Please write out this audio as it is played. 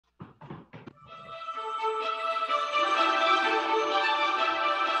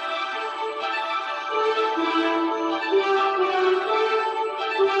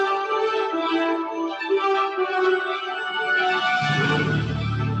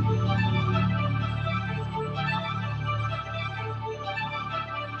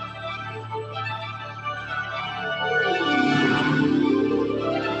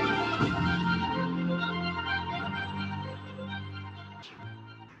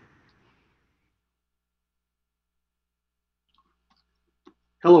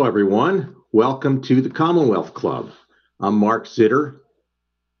Hello, everyone. Welcome to the Commonwealth Club. I'm Mark Zitter,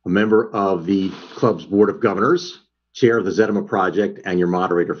 a member of the club's Board of Governors, chair of the Zetema Project, and your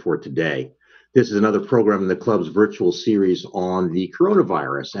moderator for today. This is another program in the club's virtual series on the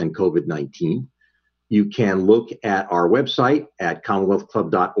coronavirus and COVID-19. You can look at our website at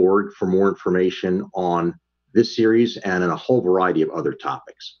commonwealthclub.org for more information on this series and on a whole variety of other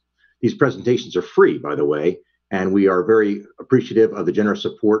topics. These presentations are free, by the way, and we are very appreciative of the generous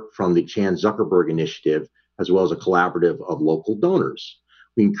support from the Chan Zuckerberg Initiative, as well as a collaborative of local donors.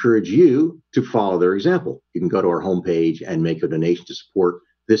 We encourage you to follow their example. You can go to our homepage and make a donation to support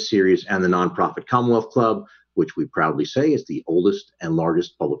this series and the nonprofit Commonwealth Club, which we proudly say is the oldest and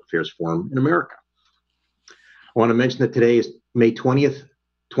largest public affairs forum in America. I want to mention that today is May 20th,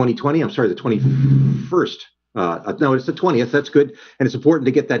 2020. I'm sorry, the 21st. No, it's the 20th. That's good. And it's important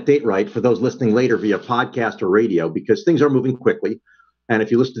to get that date right for those listening later via podcast or radio, because things are moving quickly. And if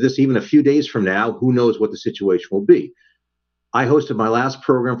you listen to this even a few days from now, who knows what the situation will be. I hosted my last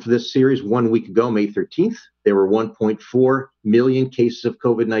program for this series 1 week ago, May 13th. There were 1.4 million cases of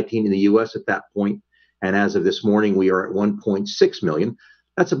COVID-19 in the U.S. at that point. And as of this morning, we are at 1.6 million.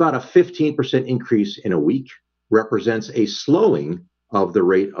 That's about a 15% increase in a week, represents a slowing of the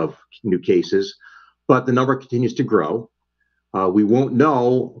rate of new cases, but the number continues to grow. We won't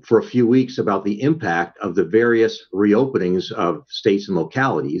know for a few weeks about the impact of the various reopenings of states and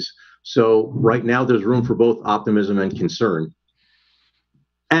localities. So right now there's room for both optimism and concern.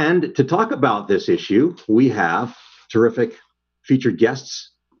 And to talk about this issue, we have terrific featured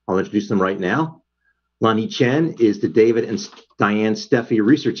guests. I'll introduce them right now. Lanhee Chen is the David and Diane Steffy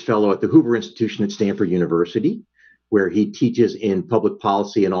Research Fellow at the Hoover Institution at Stanford University, where he teaches in public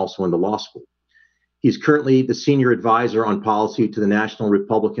policy and also in the law school. He's currently the senior advisor on policy to the National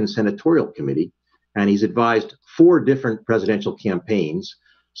Republican Senatorial Committee, and he's advised 4 different presidential campaigns,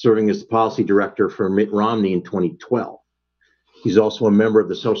 serving as the policy director for Mitt Romney in 2012. He's also a member of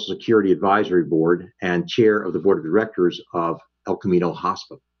the Social Security Advisory Board and chair of the board of directors of El Camino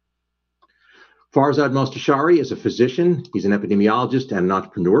Hospital. Farzad Mostashari is a physician. He's an epidemiologist and an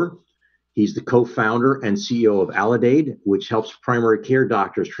entrepreneur. He's the co-founder and CEO of Aledade, which helps primary care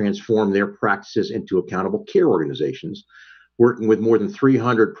doctors transform their practices into accountable care organizations, working with more than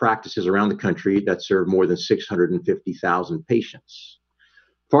 300 practices around the country that serve more than 650,000 patients.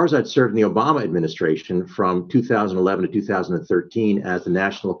 Farzad served in the Obama administration from 2011 to 2013 as the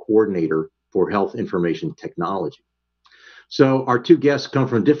National Coordinator for Health Information Technology. So our 2 guests come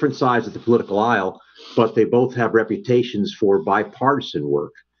from different sides of the political aisle, but they both have reputations for bipartisan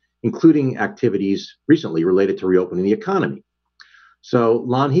work, including activities recently related to reopening the economy. So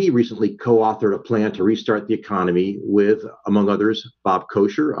Lanhee recently co-authored a plan to restart the economy with, among others, Bob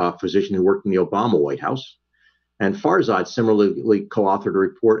Kosher, a physician who worked in the Obama White House. And Farzad similarly co-authored a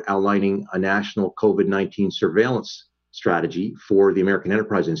report outlining a national COVID-19 surveillance strategy for the American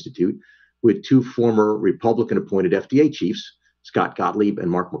Enterprise Institute with 2 former Republican-appointed FDA chiefs, Scott Gottlieb and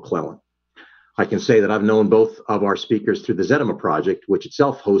Mark McClellan. I can say that I've known both of our speakers through the Zetema Project, which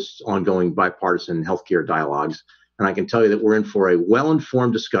itself hosts ongoing bipartisan healthcare dialogues. And I can tell you that we're in for a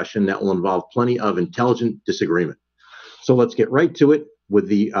well-informed discussion that will involve plenty of intelligent disagreement. So let's get right to it, with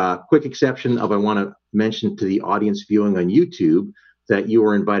the quick exception of I want to mention to the audience viewing on YouTube that you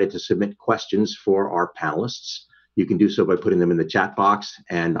are invited to submit questions for our panelists. You can do so by putting them in the chat box,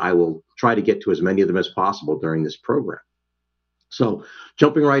 and I will try to get to as many of them as possible during this program. So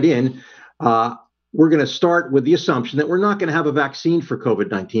jumping right in, we're going to start with the assumption that we're not going to have a vaccine for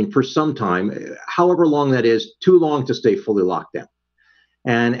COVID-19 for some time, however long that is, too long to stay fully locked down.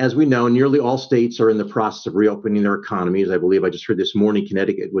 And as we know, nearly all states are in the process of reopening their economies. I believe I just heard this morning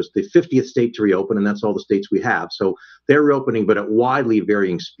Connecticut was the 50th state to reopen, and that's all the states we have. So they're reopening, but at widely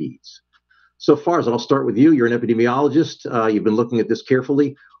varying speeds. So far, as I'll start with you, you're an epidemiologist. You've been looking at this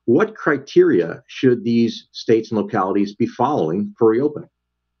carefully. What criteria should these states and localities be following for reopening?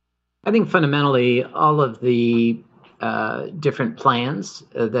 I think fundamentally, all of the different plans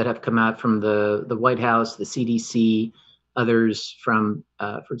that have come out from the White House, the CDC, others from,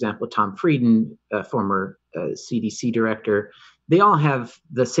 for example, Tom Frieden, former CDC director, they all have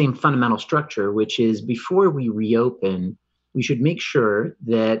the same fundamental structure, which is before we reopen, we should make sure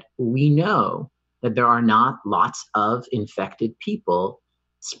that we know that there are not lots of infected people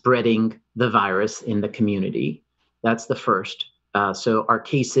spreading the virus in the community. That's the first. So our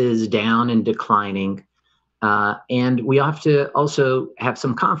cases down and declining. And we have to also have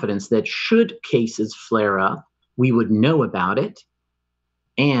some confidence that should cases flare up, we would know about it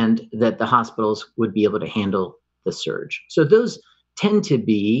and that the hospitals would be able to handle the surge. So those tend to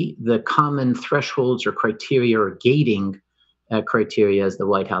be the common thresholds or criteria or gating criteria, as the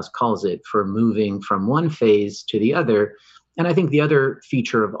White House calls it, for moving from one phase to the other. And I think the other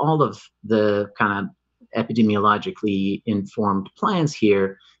feature of all of the kind of epidemiologically informed plans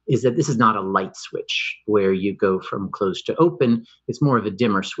here is that this is not a light switch where you go from closed to open. It's more of a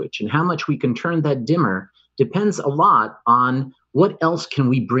dimmer switch. And how much we can turn that dimmer depends a lot on what else can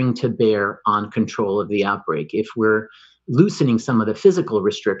we bring to bear on control of the outbreak. If we're loosening some of the physical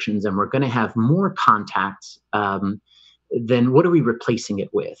restrictions and we're going to have more contacts, then what are we replacing it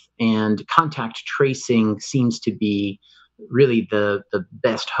with? And contact tracing seems to be really the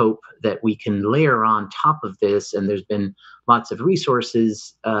best hope that we can layer on top of this. And there's been lots of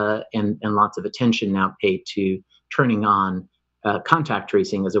resources and lots of attention now paid to turning on contact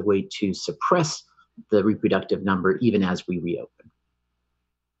tracing as a way to suppress the reproductive number even as we reopen.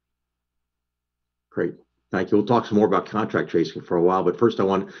 Great. Thank you. We'll talk some more about contact tracing for a while, but first I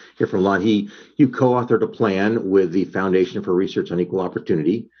want to hear from Lanhee. You co-authored a plan with the Foundation for Research on Equal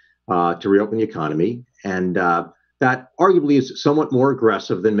Opportunity to reopen the economy, and that arguably is somewhat more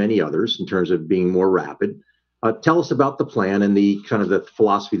aggressive than many others in terms of being more rapid. Tell us about the plan and the kind of the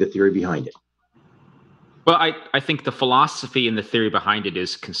philosophy, the theory behind it. Well, I think the philosophy and the theory behind it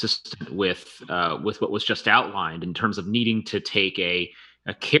is consistent with what was just outlined in terms of needing to take a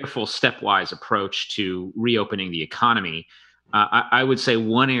careful stepwise approach to reopening the economy. I would say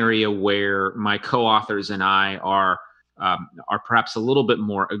one area where my co-authors and I are perhaps a little bit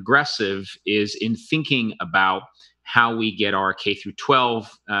more aggressive is in thinking about how we get our K through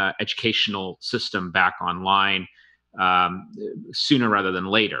 12 educational system back online sooner rather than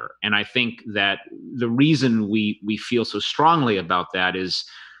later. And I think that the reason we feel so strongly about that is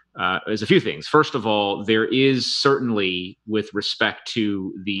a few things. First of all, there is certainly, with respect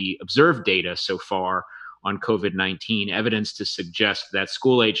to the observed data so far on COVID-19, evidence to suggest that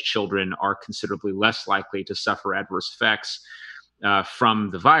school-age children are considerably less likely to suffer adverse effects from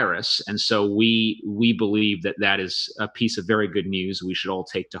the virus. And so we believe that that is a piece of very good news we should all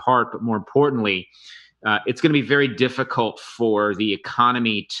take to heart. But more importantly, it's going to be very difficult for the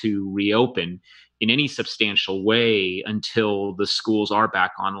economy to reopen in any substantial way until the schools are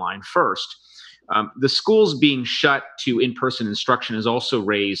back online first. The schools being shut to in-person instruction has also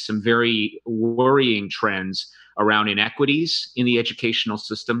raised some very worrying trends around inequities in the educational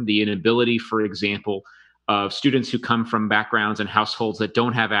system, the inability, for example, of students who come from backgrounds and households that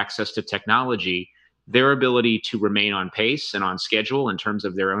don't have access to technology, their ability to remain on pace and on schedule in terms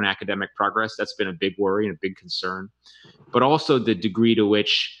of their own academic progress. That's been a big worry and a big concern. But also the degree to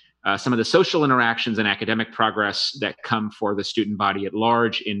which some of the social interactions and academic progress that come for the student body at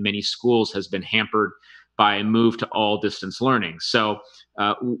large in many schools has been hampered by a move to all distance learning. So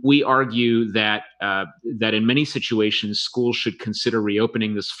we argue that that in many situations, schools should consider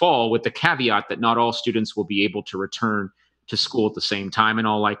reopening this fall, with the caveat that not all students will be able to return to school at the same time. In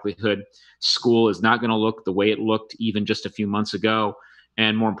all likelihood, school is not going to look the way it looked even just a few months ago.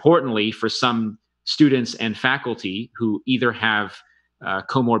 And more importantly, for some students and faculty who either have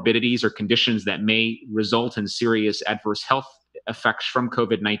comorbidities or conditions that may result in serious adverse health effects from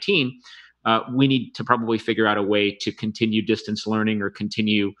COVID-19, we need to probably figure out a way to continue distance learning or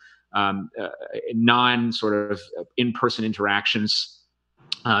continue non sort of in-person interactions.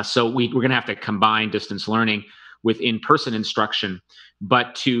 So we're going to have to combine distance learning with in-person instruction,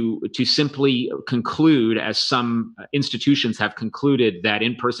 but to simply conclude, as some institutions have concluded, that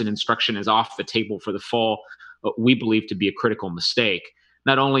in-person instruction is off the table for the fall, we believe to be a critical mistake,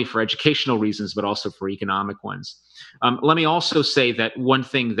 not only for educational reasons, but also for economic ones. Let me also say that one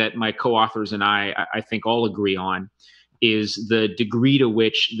thing that my co-authors and I think all agree on is the degree to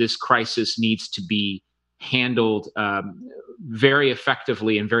which this crisis needs to be handled very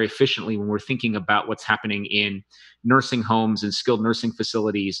effectively and very efficiently when we're thinking about what's happening in nursing homes and skilled nursing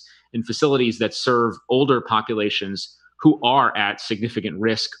facilities and facilities that serve older populations who are at significant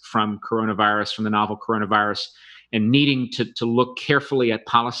risk from coronavirus, from the novel coronavirus, and needing to look carefully at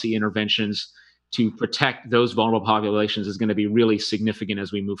policy interventions to protect those vulnerable populations is going to be really significant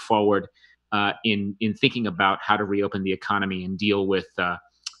as we move forward in thinking about how to reopen the economy and deal with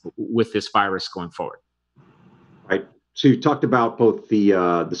this virus going forward. Right. So you talked about both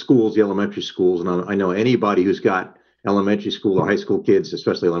the schools, the elementary schools, and I know anybody who's got elementary school or high school kids,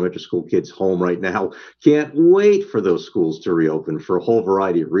 especially elementary school kids, home right now, can't wait for those schools to reopen for a whole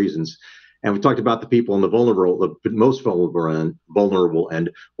variety of reasons. And we talked about the people in the vulnerable, the most vulnerable end.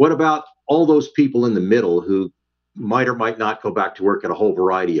 What about all those people in the middle who might or might not go back to work at a whole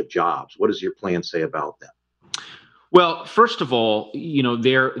variety of jobs? What does your plan say about them? Well, first of all,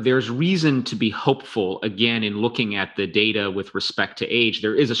 there's reason to be hopeful, again, in looking at the data with respect to age.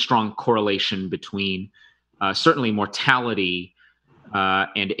 There is a strong correlation between certainly mortality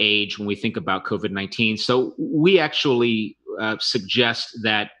and age when we think about COVID-19. So we actually suggest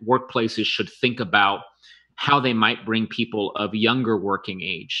that workplaces should think about how they might bring people of younger working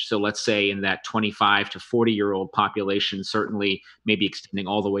age. So let's say in that 25 to 40-year-old population, certainly maybe extending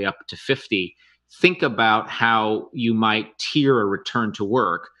all the way up to 50, think about how you might tier a return to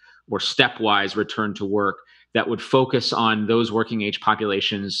work or stepwise return to work that would focus on those working age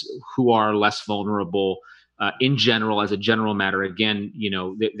populations who are less vulnerable. In general, as a general matter, again,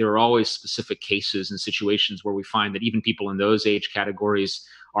 there are always specific cases and situations where we find that even people in those age categories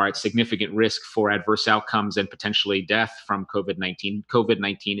are at significant risk for adverse outcomes and potentially death from COVID-19.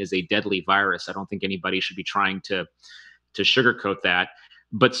 COVID-19 is a deadly virus. I don't think anybody should be trying to sugarcoat that.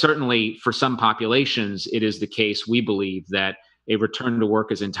 But certainly for some populations, it is the case, we believe, that a return to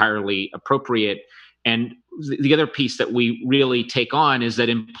work is entirely appropriate. And the other piece that we really take on is that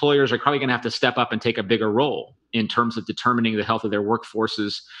employers are probably going to have to step up and take a bigger role in terms of determining the health of their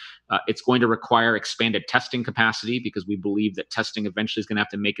workforces. It's going to require expanded testing capacity because we believe that testing eventually is going to have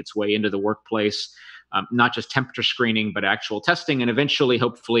to make its way into the workplace, not just temperature screening, but actual testing. And eventually,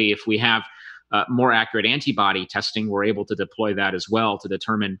 hopefully, if we have more accurate antibody testing, we're able to deploy that as well to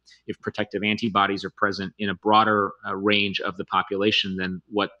determine if protective antibodies are present in a broader range of the population than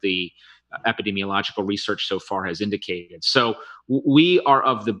what the epidemiological research so far has indicated. So we are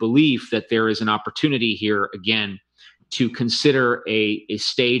of the belief that there is an opportunity here, again, to consider a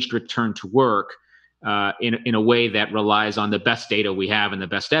staged return to work in a way that relies on the best data we have and the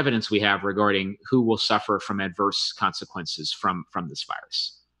best evidence we have regarding who will suffer from adverse consequences from this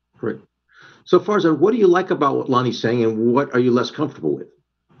virus. Great. So Farzad, what do you like about what Lanhee's saying, and what are you less comfortable with?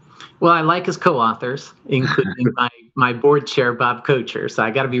 Well, I like his co-authors, including my board chair, Bob Kocher. So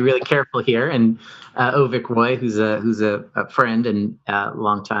I got to be really careful here. And Ovik Roy, who's a friend and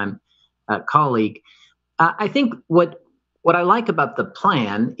longtime colleague. I think what I like about the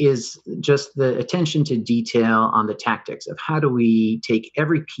plan is just the attention to detail on the tactics of how do we take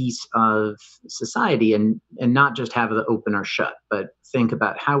every piece of society and not just have it open or shut, but think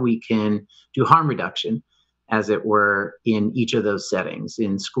about how we can do harm reduction, as it were, in each of those settings,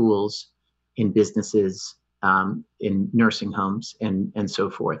 in schools, in businesses, in nursing homes, and so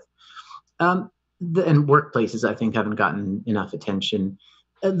forth. And workplaces, I think, haven't gotten enough attention.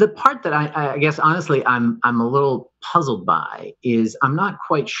 The part that I guess, honestly, I'm a little puzzled by is I'm not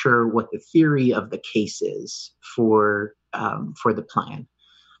quite sure what the theory of the case is for the plan.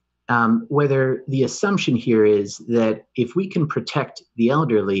 Whether the assumption here is that if we can protect the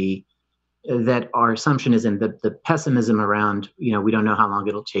elderly, that our assumption is in the pessimism around, we don't know how long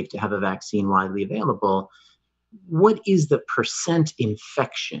it'll take to have a vaccine widely available. What is the percent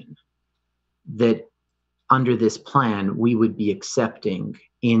infection that under this plan we would be accepting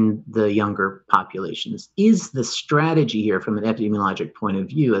in the younger populations? Is the strategy here from an epidemiologic point of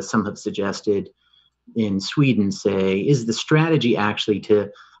view, as some have suggested in Sweden, say, is the strategy actually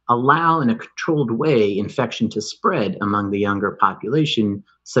to allow in a controlled way infection to spread among the younger population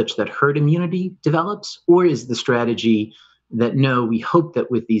such that herd immunity develops? Or is the strategy that, no, we hope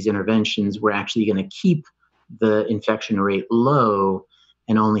that with these interventions, we're actually going to keep the infection rate low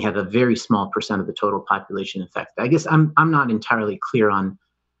and only have a very small percent of the total population infected? I guess I'm not entirely clear on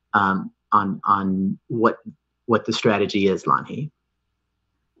what the strategy is, Lanhee.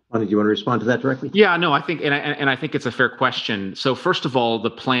 Did you want to respond to that directly? Yeah, no, I think, and I think it's a fair question. So first of all, the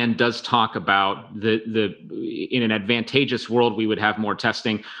plan does talk about in an advantageous world, we would have more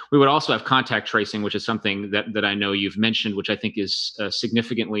testing. We would also have contact tracing, which is something that I know you've mentioned, which I think is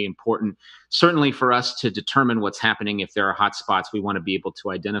significantly important. Certainly for us to determine what's happening, if there are hotspots, we want to be able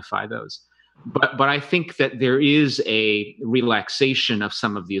to identify those. But I think that there is a relaxation of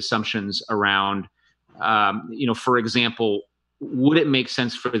some of the assumptions around, for example, would it make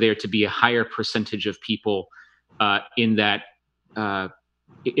sense for there to be a higher percentage of people in the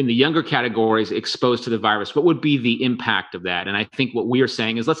younger categories exposed to the virus? What would be the impact of that? And I think what we are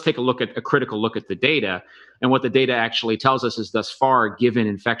saying is, let's take a critical look at the data. And what the data actually tells us is, thus far, given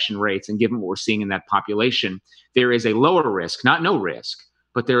infection rates and given what we're seeing in that population, there is a lower risk, not no risk,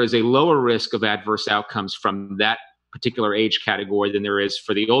 but there is a lower risk of adverse outcomes from that particular age category than there is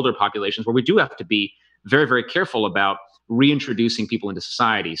for the older populations, where we do have to be very, very careful about reintroducing people into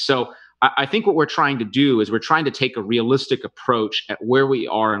society. So I think what we're trying to do is we're trying to take a realistic approach at where we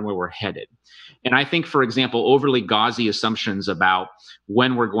are and where we're headed. And I think, for example, overly gauzy assumptions about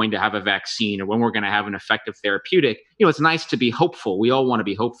when we're going to have a vaccine or when we're going to have an effective therapeutic, it's nice to be hopeful. We all want to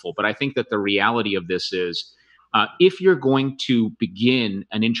be hopeful. But I think that the reality of this is If you're going to begin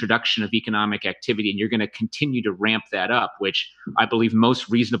an introduction of economic activity and you're going to continue to ramp that up, which I believe most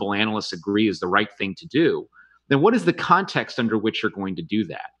reasonable analysts agree is the right thing to do, then what is the context under which you're going to do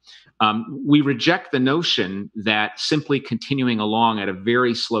that? We reject the notion that simply continuing along at a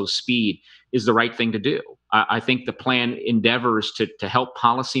very slow speed is the right thing to do. I think the plan endeavors to help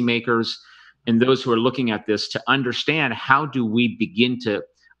policymakers and those who are looking at this to understand how do we begin to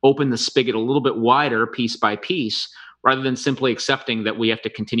open the spigot a little bit wider piece by piece, rather than simply accepting that we have to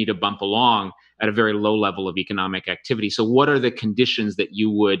continue to bump along at a very low level of economic activity. So what are the conditions that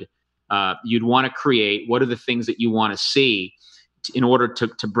you'd want to create? What are the things that you want to see in order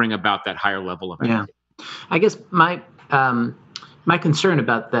to bring about that higher level of activity? Yeah, I guess my concern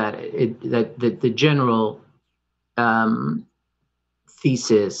about that, that the general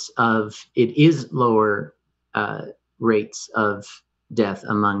thesis of it is lower rates of death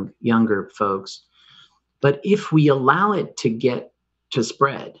among younger folks, but if we allow it to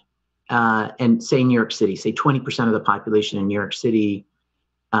spread, and say New York City, say 20% of the population in New York City,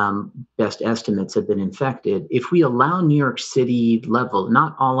 best estimates have been infected. If we allow New York City level,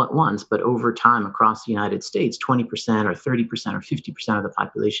 not all at once, but over time across the United States, 20% or 30% or 50% of the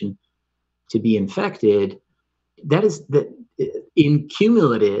population to be infected, that is in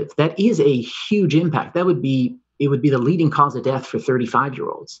cumulative, that is a huge impact. It would be the leading cause of death for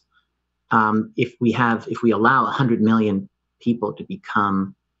 35-year-olds. If we allow 100 million people to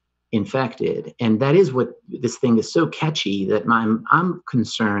become infected. And that is what this thing is so catchy that I'm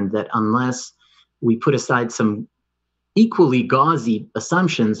concerned that unless we put aside some equally gauzy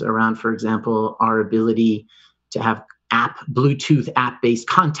assumptions around, for example, our ability to have Bluetooth app-based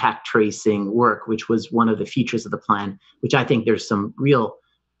contact tracing work, which was one of the features of the plan, which I think there's some real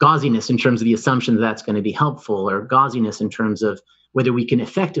gauziness in terms of the assumption that that's going to be helpful, or gauziness in terms of whether we can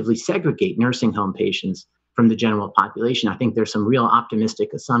effectively segregate nursing home patients from the general population. I think there's some real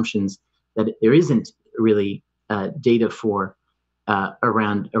optimistic assumptions that there isn't really data for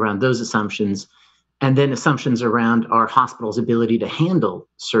around those assumptions, and then assumptions around our hospital's ability to handle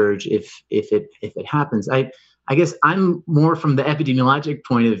surge if it happens. I guess I'm more from the epidemiologic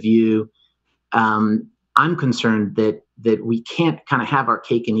point of view. I'm concerned that we can't kind of have our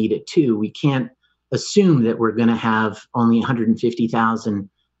cake and eat it too. We can't assume that we're going to have only 150,000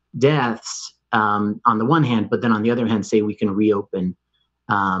 deaths on the one hand, but then on the other hand, say we can reopen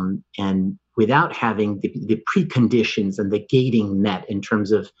and without having the preconditions and the gating met in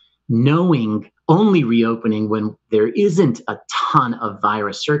terms of knowing only reopening when there isn't a ton of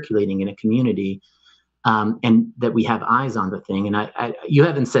virus circulating in a community, and that we have eyes on the thing. And you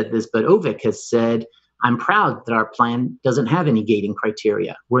haven't said this, but OVIC has said, I'm proud that our plan doesn't have any gating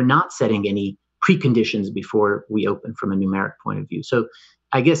criteria. We're not setting any preconditions before we open from a numeric point of view. So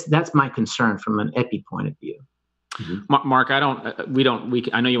I guess that's my concern from an epi point of view. Mm-hmm. Mark, I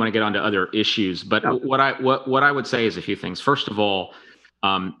know you want to get onto other issues, but no. What I would say is a few things. First of all,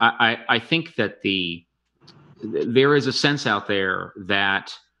 I think that there is a sense out there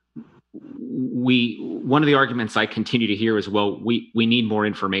that one of the arguments I continue to hear is, well, we need more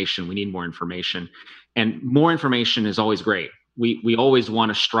information. We need more information, and more information is always great. We always want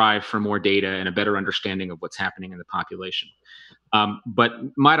to strive for more data and a better understanding of what's happening in the population. But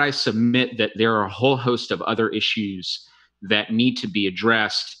might I submit that there are a whole host of other issues that need to be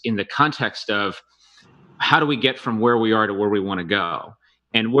addressed in the context of how do we get from where we are to where we want to go?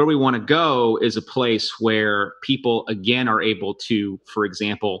 And where we want to go is a place where people, again, are able to, for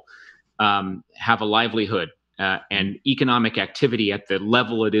example, have a livelihood, and economic activity at the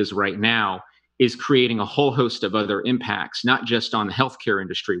level it is right now is creating a whole host of other impacts, not just on the healthcare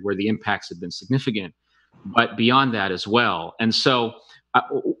industry where the impacts have been significant, but beyond that as well. And so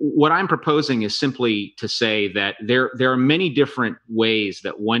what I'm proposing is simply to say that there are many different ways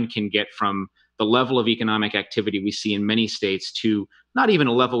that one can get from the level of economic activity we see in many states to not even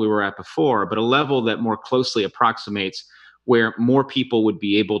a level we were at before, but a level that more closely approximates where more people would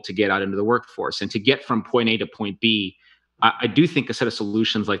be able to get out into the workforce. And to get from point A to point B, I do think a set of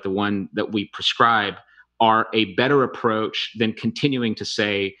solutions like the one that we prescribe are a better approach than continuing to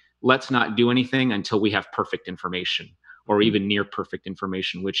say, let's not do anything until we have perfect information or even near perfect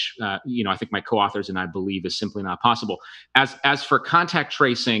information, which I think my co-authors and I believe is simply not possible. As for contact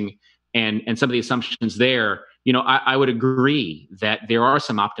tracing and some of the assumptions there, I would agree that there are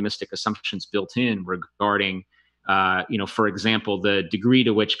some optimistic assumptions built in regarding for example, the degree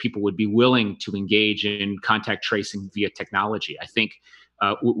to which people would be willing to engage in contact tracing via technology. I think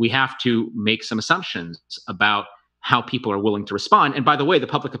we have to make some assumptions about how people are willing to respond. And by the way, the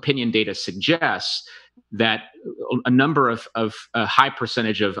public opinion data suggests that a number of a high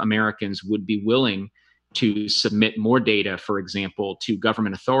percentage of Americans would be willing to submit more data, for example, to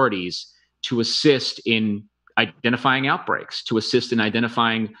government authorities to assist in identifying outbreaks, to assist in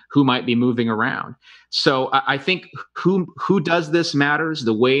identifying who might be moving around. So I think who does this matters,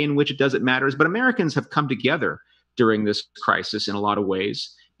 the way in which it does it matters, but Americans have come together during this crisis in a lot of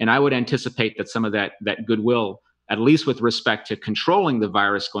ways. And I would anticipate that some of that goodwill, at least with respect to controlling the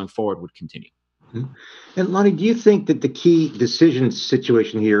virus going forward, would continue. Mm-hmm. And Lanhee, do you think that the key decision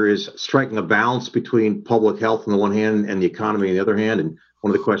situation here is striking a balance between public health on the one hand and the economy on the other hand? And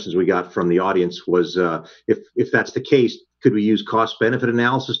one of the questions we got from the audience was, if that's the case, could we use cost-benefit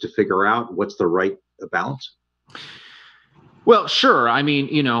analysis to figure out what's the right balance? Well, sure. I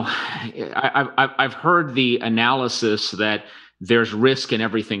mean, I've heard the analysis that there's risk in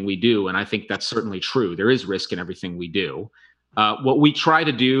everything we do, and I think that's certainly true. There is risk in everything we do. What we try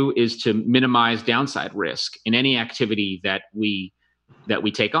to do is to minimize downside risk in any activity that we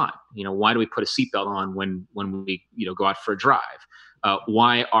take on. Why do we put a seatbelt on when we go out for a drive?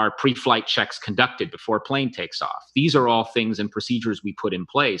 Why are pre-flight checks conducted before a plane takes off? These are all things and procedures we put in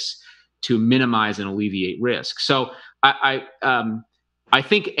place to minimize and alleviate risk. So I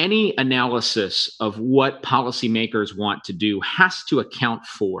think any analysis of what policymakers want to do has to account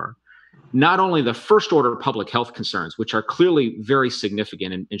for not only the first order public health concerns, which are clearly very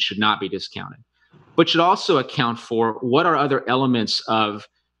significant and should not be discounted, but should also account for what are other elements of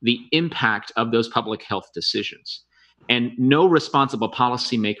the impact of those public health decisions. And no responsible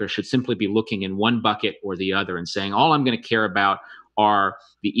policymaker should simply be looking in one bucket or the other and saying, all I'm going to care about are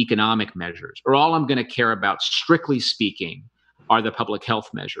the economic measures, or all I'm going to care about, strictly speaking, are the public health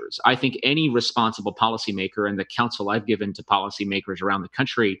measures. I think any responsible policymaker, and the counsel I've given to policymakers around the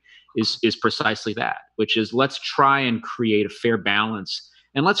country is precisely that, which is let's try and create a fair balance,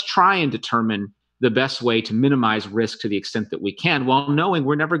 and let's try and determine the best way to minimize risk to the extent that we can, while knowing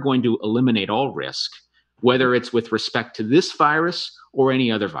we're never going to eliminate all risk, whether it's with respect to this virus or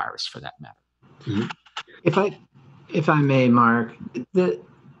any other virus for that matter. Mm-hmm. If I may, Mark, the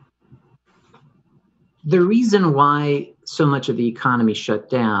reason why so much of the economy shut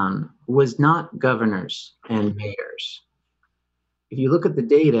down was not governors and mayors. If you look at the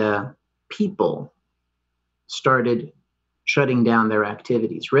data, people started shutting down their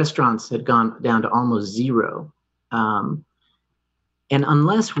activities. Restaurants had gone down to almost zero. And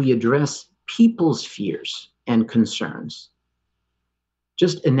unless we address people's fears and concerns,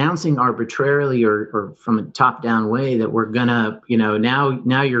 just announcing arbitrarily or from a top-down way that we're gonna,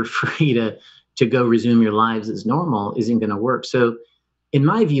 now you're free to go resume your lives as normal isn't going to work. So in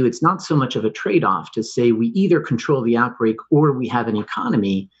my view, it's not so much of a trade-off to say we either control the outbreak or we have an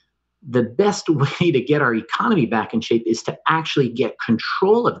economy. The best way to get our economy back in shape is to actually get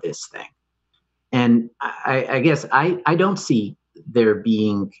control of this thing. And I guess I don't see there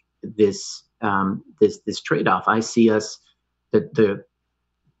being this trade-off. I see us the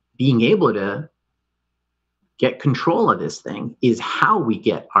being able to get control of this thing is how we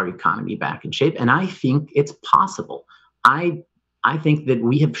get our economy back in shape. And I think it's possible. I think that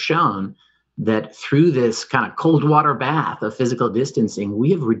we have shown that through this kind of cold water bath of physical distancing,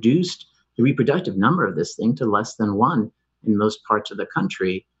 we have reduced the reproductive number of this thing to less than 1 in most parts of the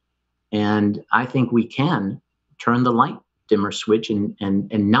country. And I think we can turn the light dimmer switch and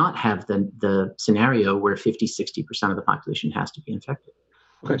not have the scenario where 50-60% of the population has to be infected.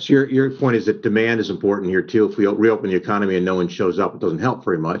 Okay, so your point is that demand is important here too. If we reopen the economy and no one shows up, it doesn't help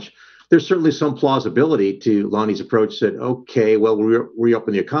very much. There's certainly some plausibility to Lanhee's approach that, okay, well, we'll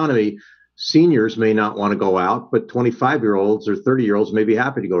reopen the economy. Seniors may not want to go out, but 25-year-olds or 30-year-olds may be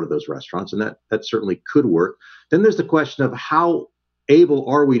happy to go to those restaurants, and that certainly could work. Then there's the question of how able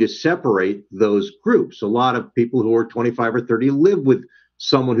are we to separate those groups? A lot of people who are 25 or 30 live with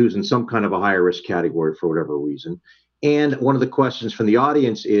someone who's in some kind of a higher risk category for whatever reason. And one of the questions from the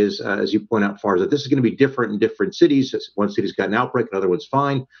audience is, as you point out, far as that this is going to be different in different cities. One city's got an outbreak, another one's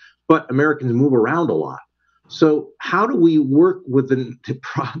fine, but Americans move around a lot. So how do we work with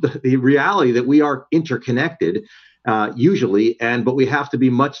the reality that we are interconnected usually, but we have to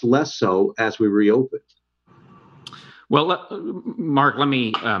be much less so as we reopen? Well, Mark, let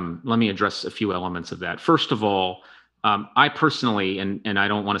me address a few elements of that. First of all, I personally, and I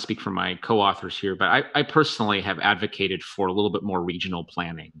don't want to speak for my co-authors here, but I personally have advocated for a little bit more regional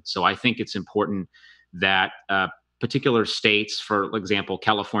planning. So I think it's important that particular states, for example,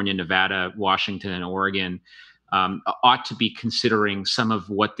 California, Nevada, Washington, and Oregon, ought to be considering some of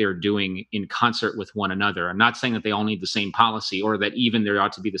what they're doing in concert with one another. I'm not saying that they all need the same policy or that even there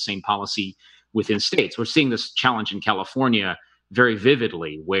ought to be the same policy within states. We're seeing this challenge in California very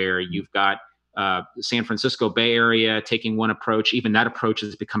vividly, where you've got San Francisco Bay Area taking one approach. Even that approach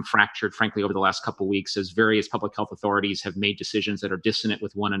has become fractured, frankly, over the last couple of weeks as various public health authorities have made decisions that are dissonant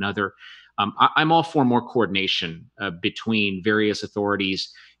with one another. I'm all for more coordination between various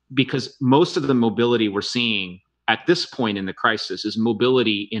authorities, because most of the mobility we're seeing at this point in the crisis is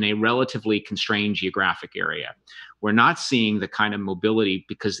mobility in a relatively constrained geographic area. We're not seeing the kind of mobility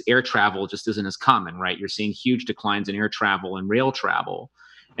because air travel just isn't as common, right? You're seeing huge declines in air travel and rail travel.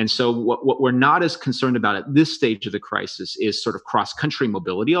 And so what we're not as concerned about at this stage of the crisis is sort of cross-country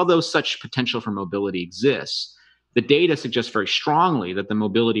mobility, although such potential for mobility exists. The data suggests very strongly that the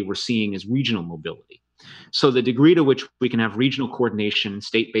mobility we're seeing is regional mobility. So the degree to which we can have regional coordination,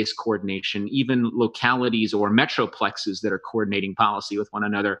 state-based coordination, even localities or metroplexes that are coordinating policy with one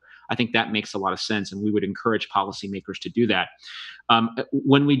another, I think that makes a lot of sense, and we would encourage policymakers to do that.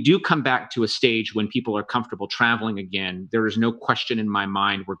 When we do come back to a stage when people are comfortable traveling again, there is no question in my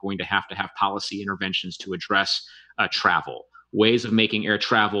mind we're going to have policy interventions to address travel. Ways of making air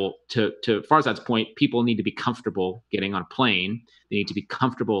travel, to Farzad's point, people need to be comfortable getting on a plane. They need to be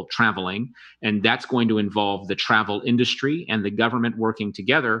comfortable traveling. And that's going to involve the travel industry and the government working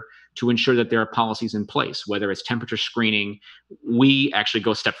together to ensure that there are policies in place, whether it's temperature screening. We actually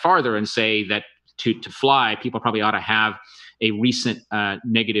go a step farther and say that to fly, people probably ought to have a recent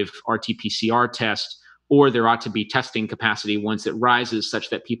negative RT-PCR test, or there ought to be testing capacity once it rises such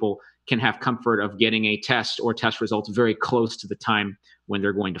that people can have comfort of getting a test or test results very close to the time when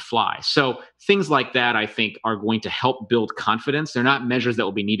they're going to fly. So things like that, I think, are going to help build confidence. They're not measures that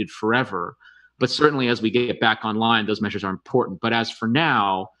will be needed forever, but certainly as we get back online, those measures are important. But as for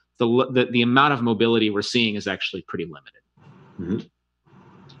now, the amount of mobility we're seeing is actually pretty limited. Mm-hmm.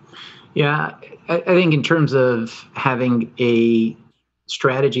 Yeah, I think in terms of having a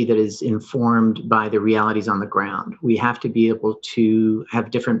strategy that is informed by the realities on the ground, we have to be able to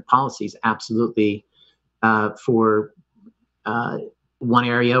have different policies, absolutely, for one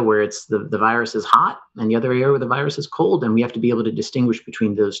area where it's the virus is hot and the other area where the virus is cold, and we have to be able to distinguish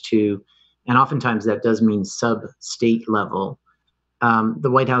between those two. And oftentimes that does mean sub-state level. The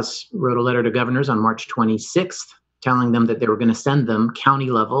White House wrote a letter to governors on March 26th telling them that they were going to send them county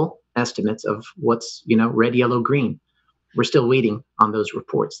level estimates of what's, red, yellow, green. We're still waiting on those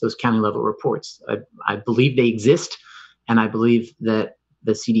reports, those county level reports. I believe they exist, and I believe that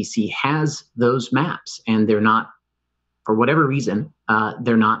the CDC has those maps, and they're not, for whatever reason,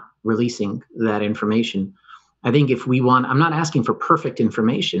 they're not releasing that information. I think if we want, I'm not asking for perfect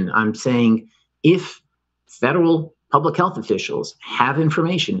information. I'm saying if federal public health officials have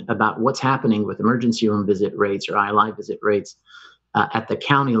information about what's happening with emergency room visit rates or ILI visit rates at the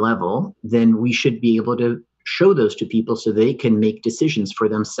county level, then we should be able to show those to people so they can make decisions for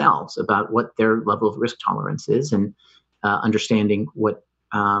themselves about what their level of risk tolerance is, and understanding what's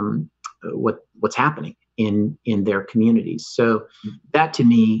happening in their communities. So that, to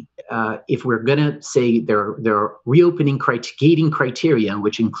me, if we're going to say there are reopening gating criteria,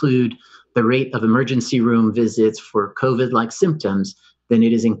 which include the rate of emergency room visits for COVID-like symptoms, then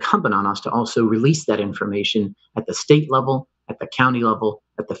it is incumbent on us to also release that information at the state level, at the county level,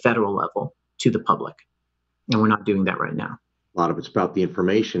 at the federal level to the public. And we're not doing that right now. A lot of it's about the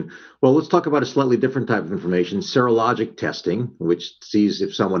information. Well, let's talk about a slightly different type of information, serologic testing, which sees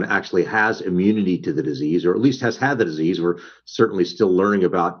if someone actually has immunity to the disease, or at least has had the disease. We're certainly still learning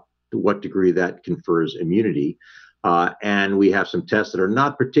about to what degree that confers immunity. And we have some tests that are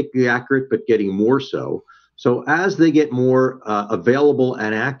not particularly accurate, but getting more so. So as they get more available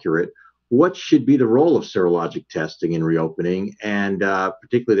and accurate, what should be the role of serologic testing in reopening? And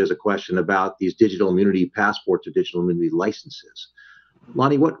particularly, there's a question about these digital immunity passports or digital immunity licenses.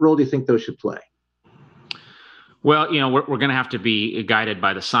 Lanhee, what role do you think those should play? Well, we're going to have to be guided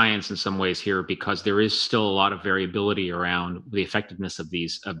by the science in some ways here, because there is still a lot of variability around the effectiveness of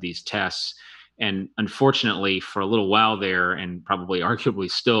these tests. And unfortunately, for a little while there, and probably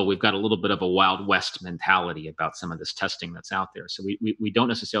arguably still, we've got a little bit of a Wild West mentality about some of this testing that's out there. So we don't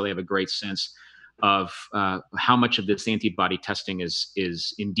necessarily have a great sense of how much of this antibody testing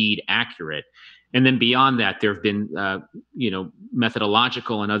is indeed accurate. And then beyond that, there have been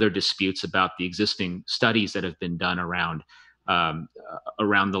methodological and other disputes about the existing studies that have been done around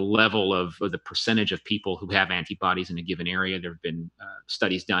the level of the percentage of people who have antibodies in a given area. There have been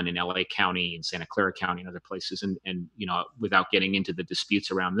studies done in LA County and Santa Clara County and other places. And without getting into the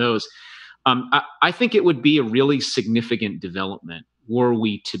disputes around those, I think it would be a really significant development were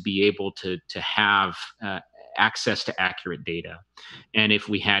we to be able to have access to accurate data. And if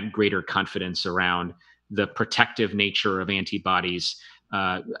we had greater confidence around the protective nature of antibodies,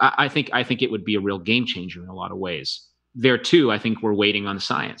 I think it would be a real game changer in a lot of ways. there too, I think we're waiting on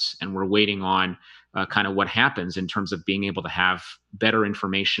science, and we're waiting on kind of what happens in terms of being able to have better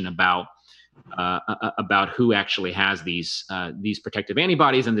information about who actually has these protective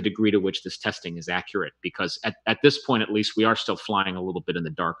antibodies and the degree to which this testing is accurate. Because at this point, at least, we are still flying a little bit in the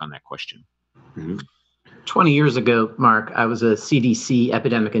dark on that question. Mm-hmm. 20 years ago, Mark, I was a CDC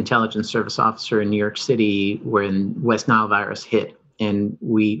Epidemic Intelligence Service officer in New York City when West Nile virus hit. And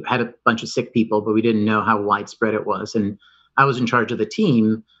we had a bunch of sick people, but we didn't know how widespread it was. And I was in charge of the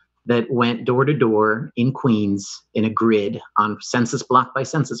team that went door to door in Queens in a grid on census block by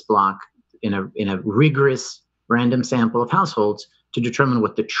census block in a rigorous random sample of households to determine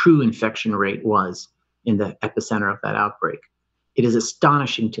what the true infection rate was in the epicenter of that outbreak. It is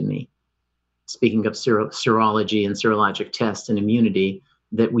astonishing to me, speaking of serology and serologic tests and immunity,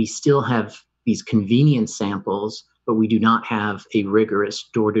 that we still have these convenient samples, but we do not have a rigorous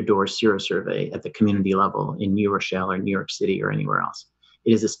door-to-door serosurvey at the community level in New Rochelle or New York City or anywhere else.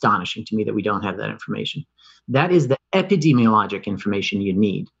 It is astonishing to me that we don't have that information. That is the epidemiologic information you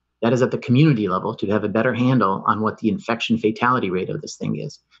need. That is at the community level to have a better handle on what the infection fatality rate of this thing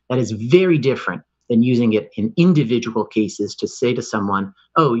is. That is very different than using it in individual cases to say to someone,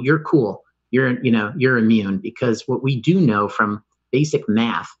 oh, you're cool, you're immune. Because what we do know from basic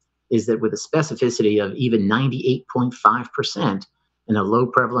math is that with a specificity of even 98.5% in a low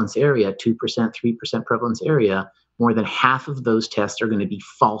prevalence area, 2%, 3% prevalence area, more than half of those tests are going to be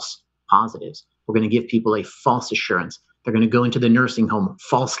false positives. We're going to give people a false assurance. They're going to go into the nursing home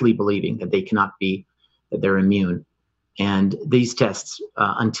falsely believing that they cannot be, that they're immune. And these tests,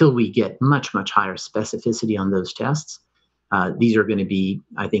 until we get much, much higher specificity on those tests, these are going to be,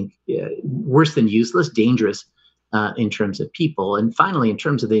 I think, worse than useless, dangerous in terms of people. And finally, in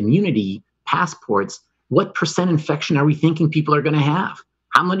terms of the immunity passports, what percent infection are we thinking people are going to have?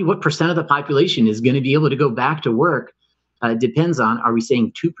 What percent of the population is going to be able to go back to work? Depends on, are we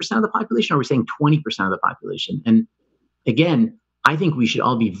saying 2% of the population? Or are we saying 20% of the population? And again, I think we should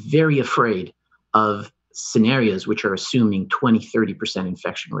all be very afraid of scenarios which are assuming 20, 30%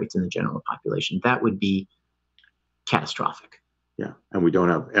 infection rates in the general population. That would be catastrophic. Yeah, and we don't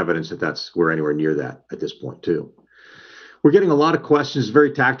have evidence that we're anywhere near that at this point, too. We're getting a lot of questions,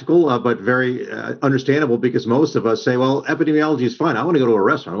 very tactical, but very understandable, because most of us say, well, epidemiology is fine. I want to go to a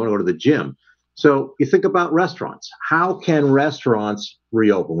restaurant. I want to go to the gym. So you think about restaurants. How can restaurants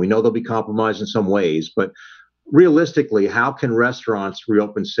reopen? We know they'll be compromised in some ways, but realistically, how can restaurants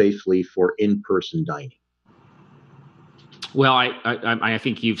reopen safely for in-person dining? Well, I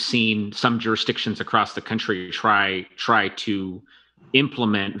think you've seen some jurisdictions across the country try to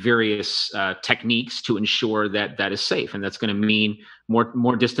implement various techniques to ensure that is safe, and that's going to mean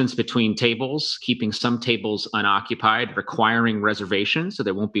more distance between tables, keeping some tables unoccupied, requiring reservations so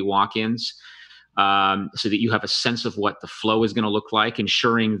there won't be walk-ins, so that you have a sense of what the flow is going to look like,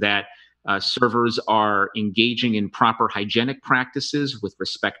 ensuring that servers are engaging in proper hygienic practices with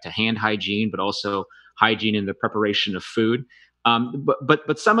respect to hand hygiene, but also hygiene in the preparation of food.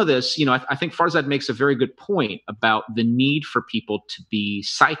 But some of this, I think Farzad makes a very good point about the need for people to be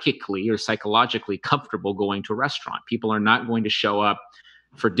psychically or psychologically comfortable going to a restaurant. People are not going to show up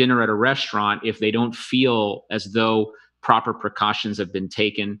for dinner at a restaurant if they don't feel as though proper precautions have been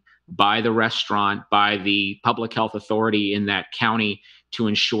taken by the restaurant, by the public health authority in that county to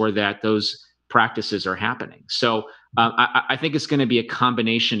ensure that those practices are happening. So I think it's going to be a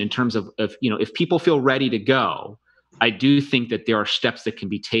combination in terms of if people feel ready to go, I do think that there are steps that can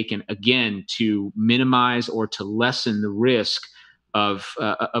be taken, again, to minimize or to lessen the risk of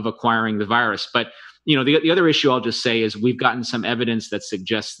acquiring the virus. But the other issue I'll just say is we've gotten some evidence that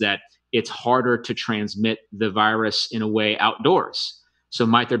suggests that it's harder to transmit the virus in a way outdoors. So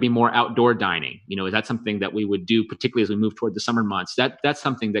might there be more outdoor dining? Is that something that we would do, particularly as we move toward the summer months? That's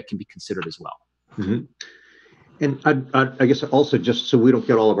something that can be considered as well. Mm-hmm. And I guess also, just so we don't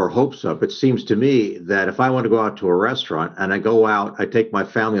get all of our hopes up, it seems to me that if I want to go out to a restaurant and I go out, I take my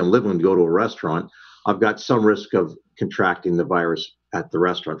family and live and go to a restaurant, I've got some risk of contracting the virus at the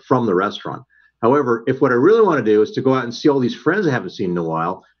restaurant, from the restaurant. However, if what I really want to do is to go out and see all these friends I haven't seen in a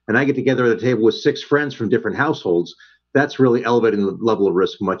while, and I get together at a table with 6 friends from different households, that's really elevating the level of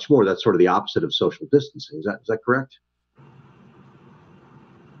risk much more. That's sort of the opposite of social distancing. Is that correct?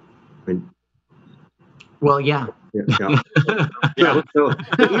 Well, yeah. So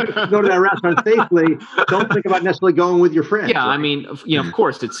go to that restaurant safely. Don't think about necessarily going with your friends. Yeah, right? I mean, of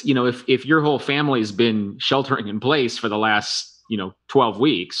course, it's if your whole family's been sheltering in place for the last 12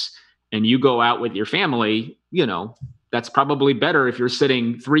 weeks, and you go out with your family, that's probably better if you're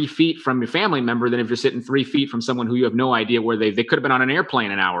sitting 3 feet from your family member than if you're sitting 3 feet from someone who you have no idea where they could have been on an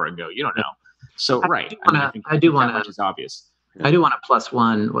airplane an hour ago. You don't know. So, right. I do want much is obvious. I do want to plus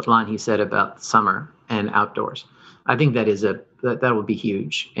one what Lanhee said about summer and outdoors. I think that will be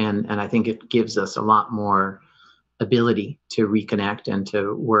huge, and I think it gives us a lot more ability to reconnect and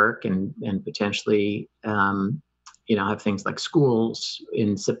to work and potentially have things like schools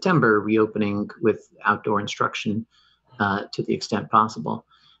in September reopening with outdoor instruction to the extent possible.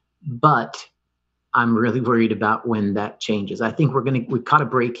 But I'm really worried about when that changes. I think we've caught a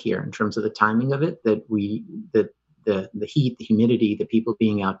break here in terms of the timing of it, that the heat, the humidity, the people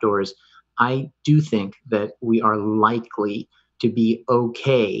being outdoors. I do think that we are likely to be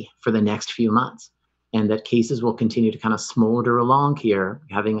okay for the next few months, and that cases will continue to kind of smolder along here,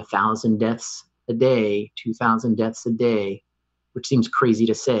 having 1,000 deaths a day, 2,000 deaths a day, which seems crazy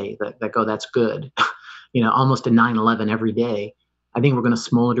to say that's good. Almost a 9/11 every day. I think we're going to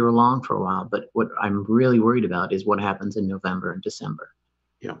smolder along for a while, but what I'm really worried about is what happens in November and December.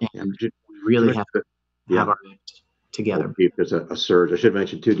 Yeah, and we really have to have our act together. If there's a surge, I should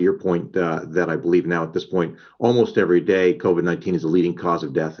mention too, to your point, that I believe now at this point, almost every day, COVID-19 is the leading cause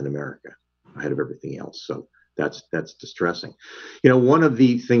of death in America, ahead of everything else. So that's distressing. One of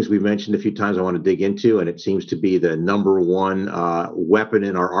the things we mentioned a few times I want to dig into, and it seems to be the number one weapon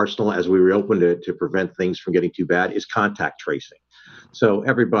in our arsenal as we reopen to prevent things from getting too bad, is contact tracing. So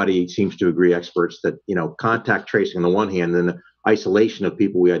everybody seems to agree, experts, that contact tracing on the one hand, then the isolation of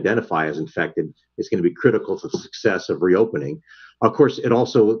people we identify as infected is going to be critical to the success of reopening. Of course,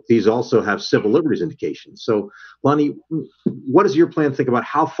 these also have civil liberties indications. So, Lanhee, what does your plan think about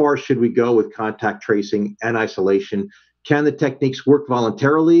how far should we go with contact tracing and isolation? Can the techniques work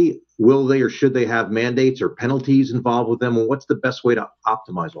voluntarily? Will they or should they have mandates or penalties involved with them? And what's the best way to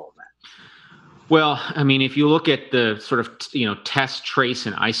optimize all of that? Well, I mean, if you look at the sort of, test, trace,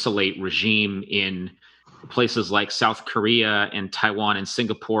 and isolate regime in places like South Korea and Taiwan and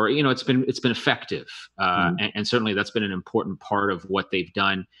Singapore, it's been effective. And certainly that's been an important part of what they've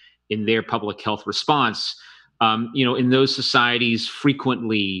done in their public health response. In those societies,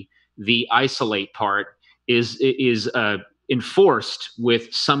 frequently the isolate part is enforced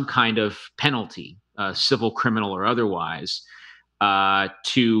with some kind of penalty, civil, criminal, or otherwise,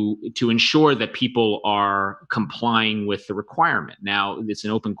 to ensure that people are complying with the requirement. Now, it's an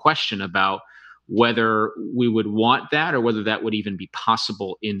open question about whether we would want that or whether that would even be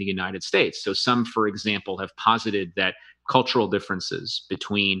possible in the United States. So some, for example, have posited that cultural differences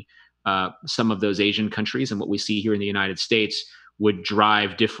between some of those Asian countries and what we see here in the United States would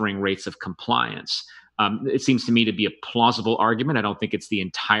drive differing rates of compliance. It seems to me to be a plausible argument. I don't think it's the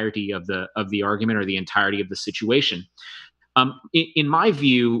entirety of the argument or the entirety of the situation. In my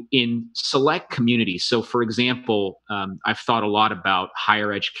view, in select communities, so for example, I've thought a lot about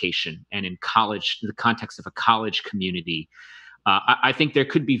higher education and in college, in the context of a college community. I think there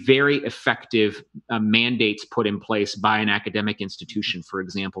could be very effective mandates put in place by an academic institution, for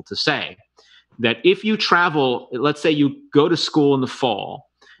example, to say that if you travel, let's say you go to school in the fall,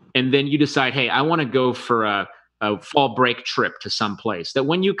 and then you decide, hey, I want to go for a fall break trip to some place, that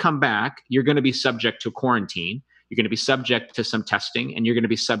when you come back, you're going to be subject to quarantine. You're going to be subject to some testing, and you're going to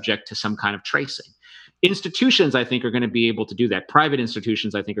be subject to some kind of tracing. Institutions, I think, are going to be able to do that. Private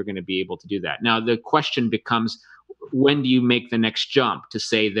institutions, I think, are going to be able to do that. Now, the question becomes, when do you make the next jump to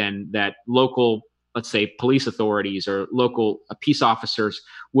say then that local, let's say, police authorities or local peace officers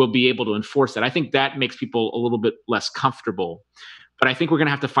will be able to enforce that? I think that makes people a little bit less comfortable. But I think we're going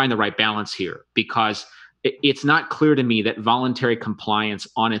to have to find the right balance here, because it's not clear to me that voluntary compliance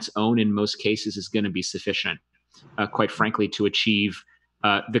on its own in most cases is going to be sufficient. Quite frankly, to achieve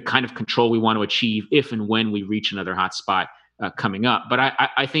the kind of control we want to achieve if and when we reach another hotspot coming up. But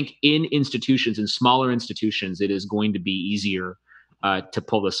I think in institutions, in smaller institutions, it is going to be easier to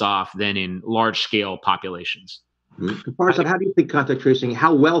pull this off than in large-scale populations. Farzad, how do you think contact tracing,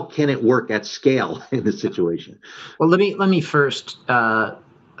 how well can it work at scale in this situation? Well, let me first talk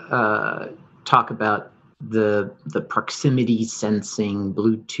about the proximity sensing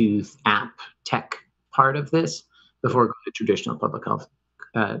Bluetooth app tech part of this before going to traditional public health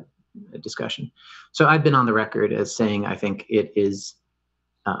discussion. So I've been on the record as saying I think it is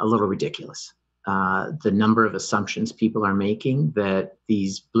a little ridiculous. The number of assumptions people are making that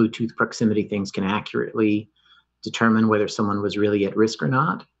these Bluetooth proximity things can accurately determine whether someone was really at risk or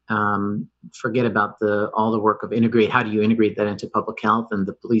not. Forget about all the work of how do you integrate that into public health and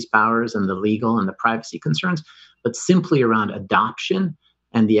the police powers and the legal and the privacy concerns, but simply around adoption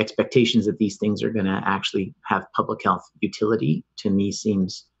and the expectations that these things are going to actually have public health utility, to me,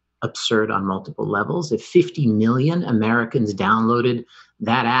 seems absurd on multiple levels. If 50 million Americans downloaded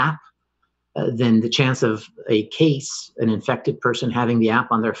that app then the chance of a case, an infected person having the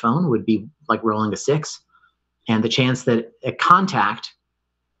app on their phone would be like rolling a 6. And the chance that a contact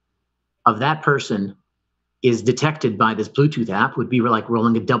of that person is detected by this Bluetooth app would be like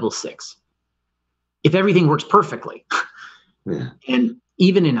rolling a double 6. If everything works perfectly. Yeah. And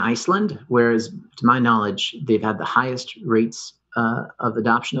even in Iceland, whereas to my knowledge, they've had the highest rates of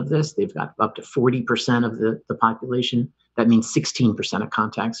adoption of this, they've got up to 40% of the population. That means 16% of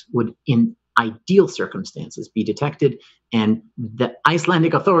contacts would, in ideal circumstances, be detected. And the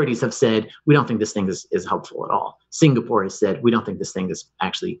Icelandic authorities have said, we don't think this thing is helpful at all. Singapore has said, we don't think this thing has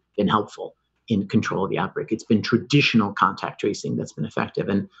actually been helpful in control of the outbreak. It's been traditional contact tracing that's been effective.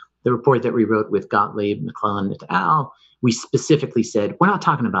 And the report that we wrote with Gottlieb, McClellan, et al., we specifically said, we're not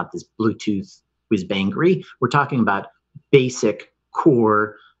talking about this Bluetooth whiz-bangery. We're talking about basic,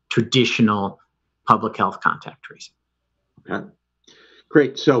 core, traditional public health contact tracing. Okay.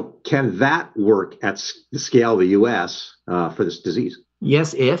 Great. So can that work at the scale of the U.S. For this disease?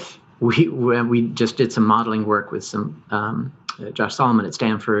 Yes, if we just did some modeling work with some Josh Solomon at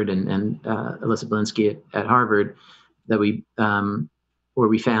Stanford and Alyssa Belinsky at Harvard, that where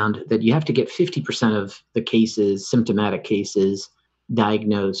we found that you have to get 50% of the cases, symptomatic cases,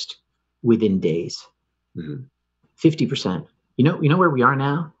 diagnosed within days. Mm-hmm. 50%. You know where we are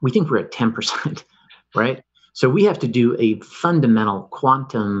now? We think we're at 10%, right? So we have to do a fundamental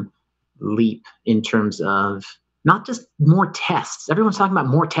quantum leap in terms of not just more tests. Everyone's talking about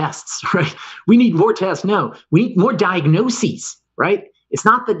more tests, right? We need more tests. No, we need more diagnoses, right? It's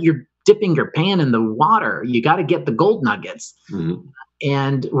not that you're dipping your pan in the water. You got to get the gold nuggets. Mm-hmm.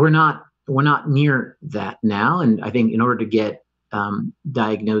 And we're not near that now. And I think in order to get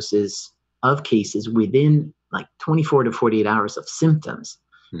diagnosis of cases within like 24 to 48 hours of symptoms,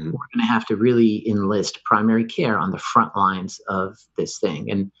 mm-hmm. we're going to have to really enlist primary care on the front lines of this thing.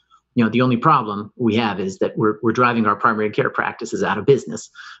 And the only problem we have is that we're driving our primary care practices out of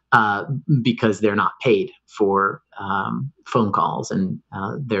business because they're not paid for phone calls, and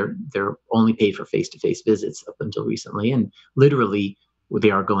they're only paid for face-to-face visits up until recently, and literally they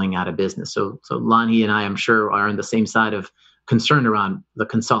are going out of business. So Lanhee and I, I'm sure, are on the same side of concern around the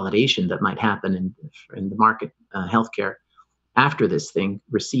consolidation that might happen in the market healthcare after this thing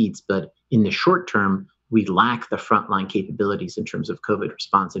recedes. But in the short term, we lack the frontline capabilities in terms of COVID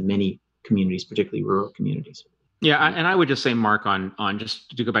response in many communities, particularly rural communities. Yeah, and I would just say, Mark, on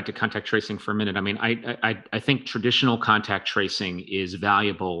just to go back to contact tracing for a minute. I mean, I think traditional contact tracing is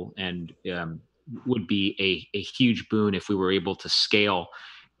valuable and would be a huge boon if we were able to scale.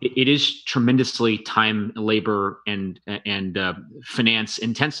 It is tremendously time, labor, and finance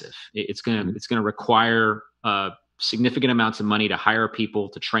intensive. It's gonna require significant amounts of money to hire people,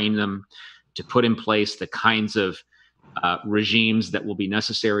 to train them, to put in place the kinds of regimes that will be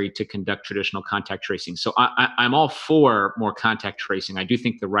necessary to conduct traditional contact tracing. So I'm all for more contact tracing. I do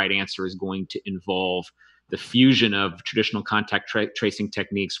think the right answer is going to involve the fusion of traditional contact tracing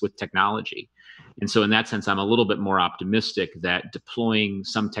techniques with technology. And so in that sense, I'm a little bit more optimistic that deploying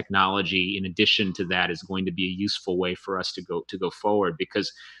some technology in addition to that is going to be a useful way for us to go forward,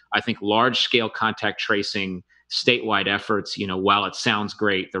 because I think large scale contact tracing statewide efforts, while it sounds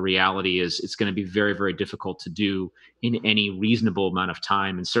great, the reality is it's going to be very, very difficult to do in any reasonable amount of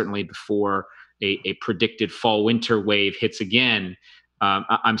time. And certainly before a predicted fall winter wave hits again,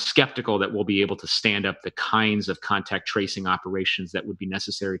 I'm skeptical that we'll be able to stand up the kinds of contact tracing operations that would be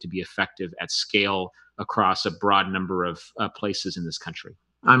necessary to be effective at scale across a broad number of places in this country.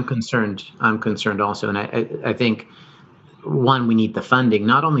 I'm concerned also. And I think, one, we need the funding,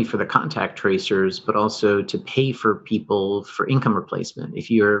 not only for the contact tracers, but also to pay for people for income replacement.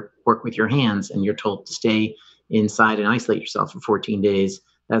 If you're working with your hands and you're told to stay inside and isolate yourself for 14 days,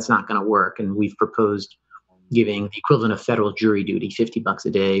 that's not going to work. And we've proposed giving the equivalent of federal jury duty, $50 a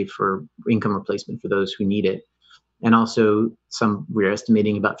day for income replacement for those who need it. And also we're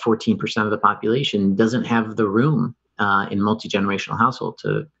estimating about 14% of the population doesn't have the room in multi-generational household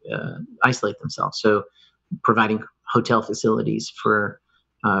to isolate themselves. So providing hotel facilities for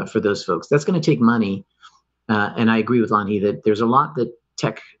those folks, that's going to take money. And I agree with Lanhee that there's a lot that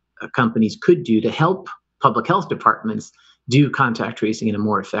tech companies could do to help public health departments do contact tracing in a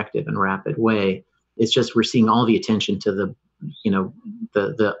more effective and rapid way. It's just we're seeing all the attention to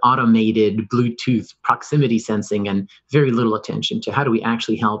the automated Bluetooth proximity sensing and very little attention to how do we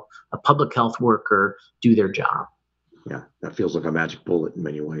actually help a public health worker do their job. Yeah, that feels like a magic bullet in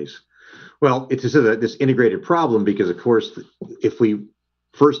many ways. Well, it's this integrated problem because, of course, if we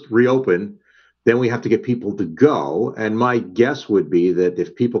first reopen, then we have to get people to go. And my guess would be that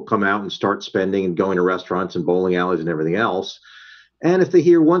if people come out and start spending and going to restaurants and bowling alleys and everything else, And if they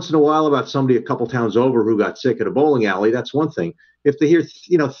hear once in a while about somebody a couple towns over who got sick at a bowling alley, that's one thing. If they hear,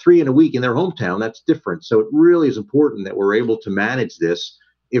 3 in a week in their hometown, that's different. So it really is important that we're able to manage this,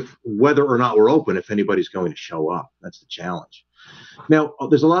 if whether or not we're open, if anybody's going to show up. That's the challenge. Now,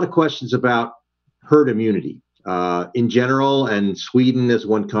 there's a lot of questions about herd immunity in general, and Sweden is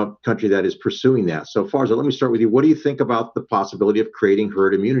one country that is pursuing that. So Farza, let me start with you. What do you think about the possibility of creating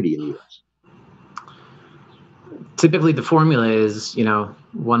herd immunity in the U.S.? Typically, the formula is, 1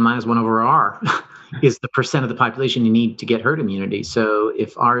 minus 1 over R is the percent of the population you need to get herd immunity. So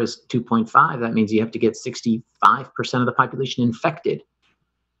if R is 2.5, that means you have to get 65% of the population infected.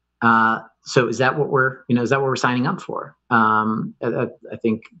 So is that what we're signing up for? I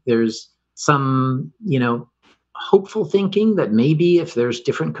think there's some, hopeful thinking that maybe if there's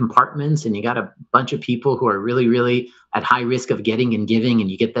different compartments and you got a bunch of people who are really, really at high risk of getting and giving,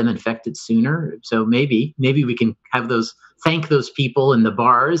 and you get them infected sooner. So maybe we can have thank those people in the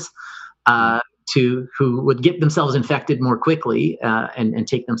bars who would get themselves infected more quickly and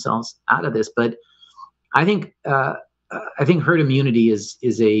take themselves out of this. But I think herd immunity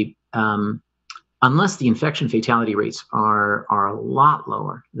is a unless the infection fatality rates are a lot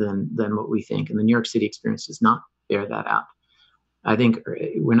lower than what we think, and the New York City experience does not bear that out. I think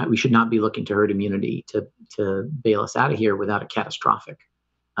we should not be looking to herd immunity to bail us out of here without a catastrophic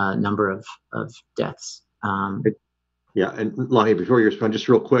number of deaths. Yeah, and Lanhee, before you respond, just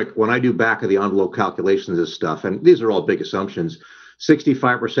real quick, when I do back of the envelope calculations of this stuff, and these are all big assumptions,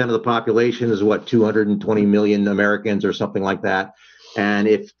 65% of the population is 220 million Americans or something like that. And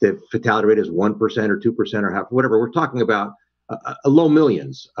if the fatality rate is 1% or 2% or half, whatever, we're talking about a low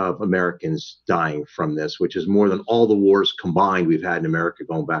millions of Americans dying from this, which is more than all the wars combined we've had in America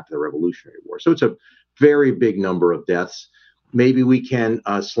going back to the Revolutionary War. So it's a very big number of deaths. Maybe we can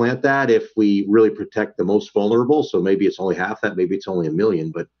slant that if we really protect the most vulnerable. So maybe it's only half that, maybe it's only 1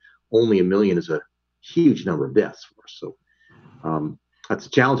 million, but only 1 million is a huge number of deaths for us. So that's a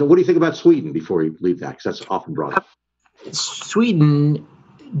challenge. And what do you think about Sweden before you leave that? Because that's often brought up. Sweden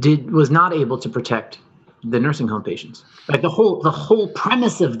was not able to protect the nursing home patients. Like the whole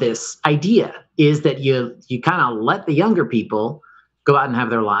premise of this idea is that you kind of let the younger people go out and have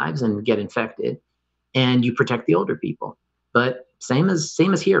their lives and get infected, and you protect the older people. But same as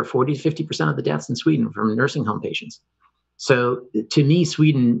here, 40 to 50% of the deaths in Sweden from nursing home patients. So to me,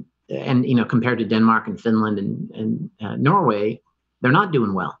 Sweden, and compared to Denmark and Finland and Norway, they're not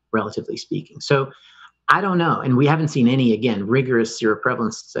doing well, relatively speaking. So I don't know. And we haven't seen any, again, rigorous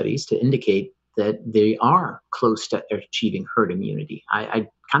seroprevalence studies to indicate that they are close to achieving herd immunity. I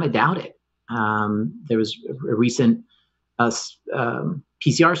kind of doubt it. There was a recent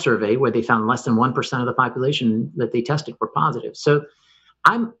PCR survey where they found less than 1% of the population that they tested were positive. So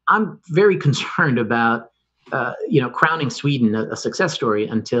I'm very concerned about crowning Sweden a success story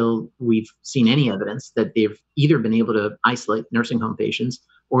until we've seen any evidence that they've either been able to isolate nursing home patients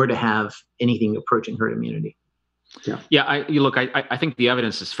or to have anything approaching herd immunity. Yeah. I think the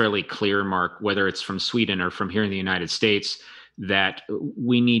evidence is fairly clear, Mark, whether it's from Sweden or from here in the United States, that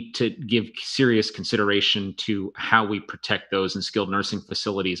we need to give serious consideration to how we protect those in skilled nursing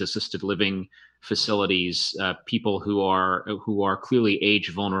facilities, assisted living facilities, people who are clearly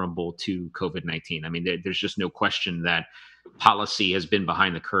age vulnerable to COVID-19. I mean, there's just no question that policy has been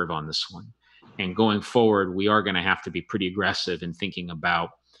behind the curve on this one. And going forward, we are going to have to be pretty aggressive in thinking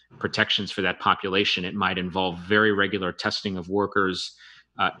about protections for that population. It might involve very regular testing of workers,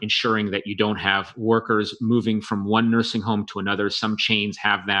 ensuring that you don't have workers moving from one nursing home to another. Some chains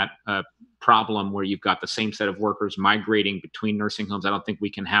have that problem where you've got the same set of workers migrating between nursing homes. I don't think we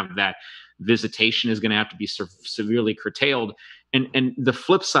can have that. Visitation is going to have to be severely curtailed. And the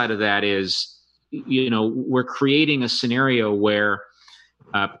flip side of that is, we're creating a scenario where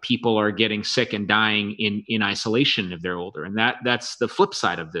people are getting sick and dying in isolation if they're older. And that's the flip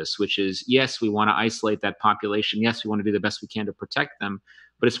side of this, which is, yes, we want to isolate that population. Yes, we want to do the best we can to protect them,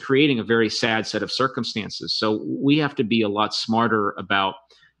 but it's creating a very sad set of circumstances. So we have to be a lot smarter about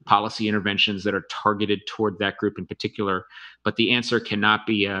policy interventions that are targeted toward that group in particular. But the answer cannot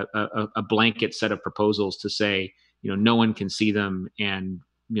be a blanket set of proposals to say, no one can see them and,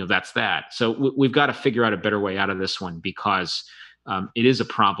 that's that. So we've got to figure out a better way out of this one, because it is a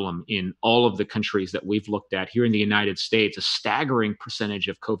problem in all of the countries that we've looked at. Here in the United States, a staggering percentage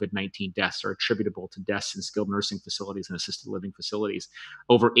of COVID-19 deaths are attributable to deaths in skilled nursing facilities and assisted living facilities.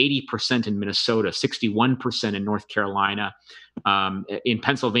 Over 80% in Minnesota, 61% in North Carolina. In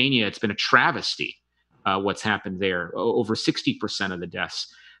Pennsylvania, it's been a travesty what's happened there. Over 60% of the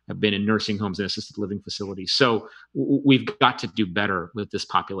deaths. have been in nursing homes and assisted living facilities. So we've got to do better with this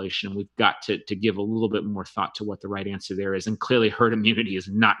population. We've got to give a little bit more thought to what the right answer there is. And clearly herd immunity is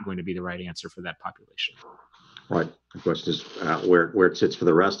not going to be the right answer for that population. Right. The question is where it sits for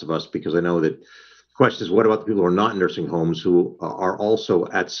the rest of us, because I know that the question is, what about the people who are not in nursing homes who are also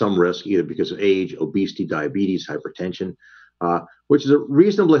at some risk, either because of age, obesity, diabetes, hypertension, which is a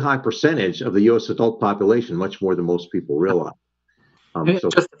reasonably high percentage of the U.S. adult population, much more than most people realize. So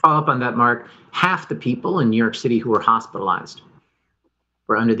just to follow up on that, Mark, half the people in New York City who were hospitalized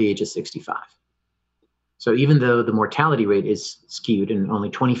were under the age of 65. So even though the mortality rate is skewed and only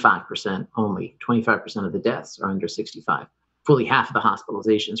 25% of the deaths are under 65, fully half of the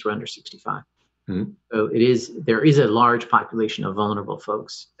hospitalizations were under 65. Mm-hmm. So there is a large population of vulnerable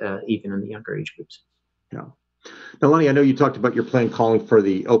folks, even in the younger age groups. Yeah. Now, Lanhee, I know you talked about your plan calling for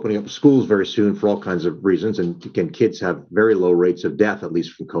the opening up of schools very soon for all kinds of reasons. And again, kids have very low rates of death, at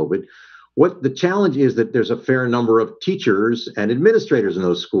least from COVID. What the challenge is that there's a fair number of teachers and administrators in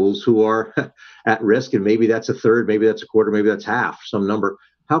those schools who are at risk, and maybe that's a third, maybe that's a quarter, maybe that's half, some number.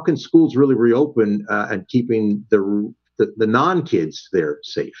 How can schools really reopen and keeping the non-kids there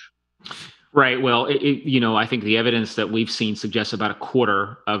safe? Right. Well, I think the evidence that we've seen suggests about a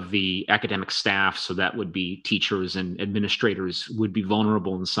quarter of the academic staff, so that would be teachers and administrators, would be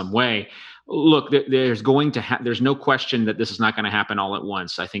vulnerable in some way. Look, there's no question that this is not going to happen all at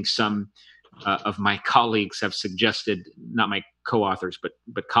once. I think some of my colleagues have suggested, not my co-authors,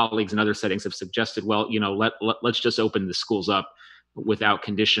 but colleagues in other settings have suggested, well, let's just open the schools up without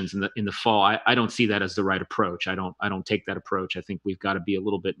conditions in the fall. I don't see that as the right approach. I don't take that approach. I think we've got to be a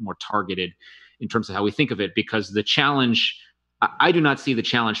little bit more targeted in terms of how we think of it, because the challenge, I do not see the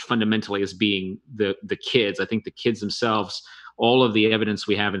challenge fundamentally as being the kids. I think the kids themselves, all of the evidence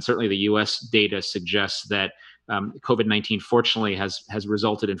we have, and certainly the US data suggests that COVID-19 fortunately has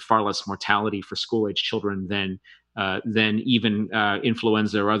resulted in far less mortality for school-age children than even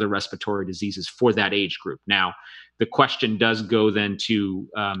influenza or other respiratory diseases for that age group. Now, the question does go then to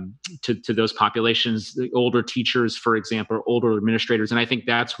those populations, the older teachers, for example, or older administrators, and I think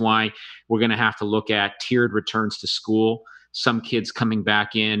that's why we're going to have to look at tiered returns to school. Some kids coming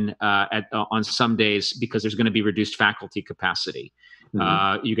back in on some days because there's going to be reduced faculty capacity.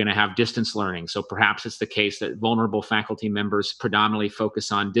 Mm-hmm. You're going to have distance learning. So perhaps it's the case that vulnerable faculty members predominantly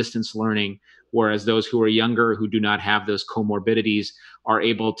focus on distance learning, whereas those who are younger, who do not have those comorbidities, are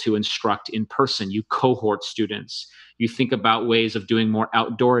able to instruct in person. You cohort students. You think about ways of doing more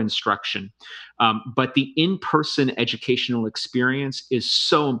outdoor instruction. But the in-person educational experience is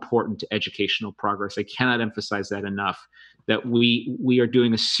so important to educational progress. I cannot emphasize that enough, that we are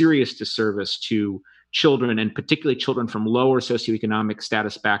doing a serious disservice to children, and particularly children from lower socioeconomic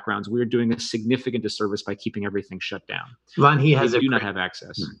status backgrounds. We're doing a significant disservice by keeping everything shut down. Lanhee do not have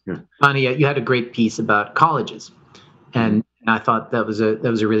access. Lanhee, you had a great piece about colleges, and I thought that was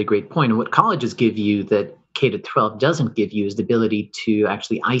a really great point. And what colleges give you that K-12 doesn't give you is the ability to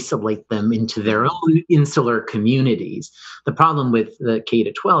actually isolate them into their own insular communities. The problem with the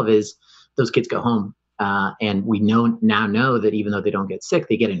K-12 is those kids go home. And we now know that even though they don't get sick,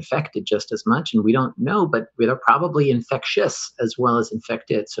 they get infected just as much. And we don't know, but they're probably infectious as well as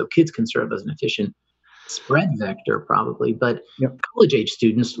infected. So kids can serve as an efficient spread vector probably. But college age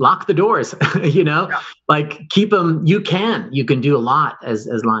students, lock the doors, like keep them. You can do a lot, as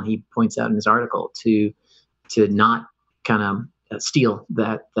Lanhee points out in his article, to not kind of steal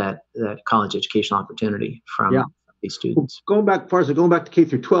that college educational opportunity from these students. Going back to K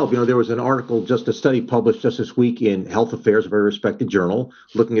through 12, there was an article, just a study published just this week in Health Affairs, a very respected journal,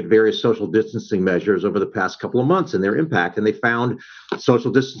 looking at various social distancing measures over the past couple of months and their impact. And they found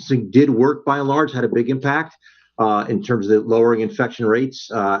social distancing did work by and large, had a big impact in terms of the lowering infection rates,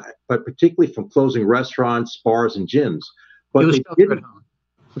 but particularly from closing restaurants, bars, and gyms. But it was shelter at home.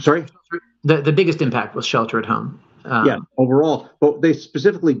 I'm sorry? The biggest impact was shelter at home. Overall, but they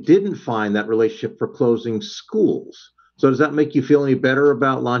specifically didn't find that relationship for closing schools. So does that make you feel any better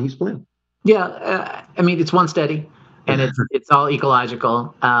about Lanhee's plan? Yeah, I mean, it's one study, and it's all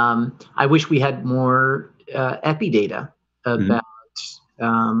ecological. I wish we had more epi data about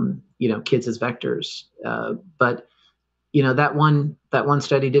kids as vectors, but that one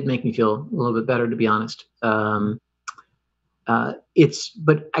study did make me feel a little bit better, to be honest. But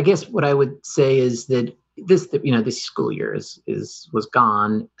I guess what I would say is that this school year was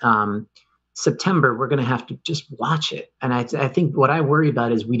gone. September, we're going to have to just watch it. And I think what I worry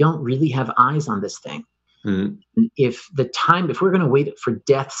about is we don't really have eyes on this thing. Mm-hmm. If we're going to wait for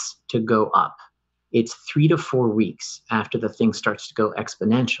deaths to go up, it's 3 to 4 weeks after the thing starts to go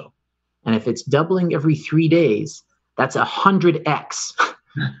exponential. And if it's doubling every 3 days, that's 100x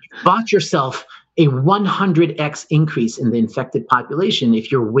bought yourself a 100x increase in the infected population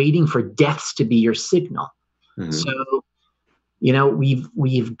if you're waiting for deaths to be your signal. Mm-hmm. So,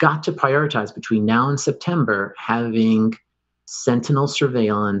 we've got to prioritize between now and September having sentinel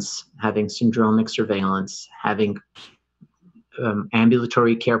surveillance, having syndromic surveillance, having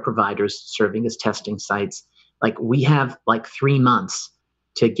ambulatory care providers serving as testing sites. Like, we have 3 months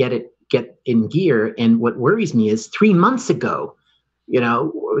to get in gear. And what worries me is 3 months ago,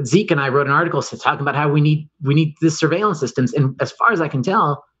 Zeke and I wrote an article talking about how we need this surveillance systems. And as far as I can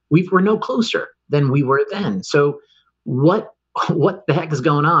tell, we're no closer than we were then. So what the heck is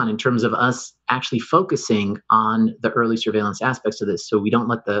going on in terms of us actually focusing on the early surveillance aspects of this, so we don't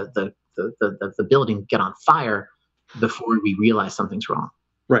let the building get on fire before we realize something's wrong?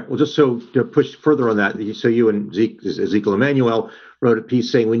 Right. Well, just so to push further on that, so you and Ezekiel Emanuel wrote a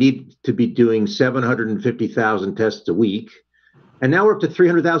piece saying we need to be doing 750,000 tests a week, and now we're up to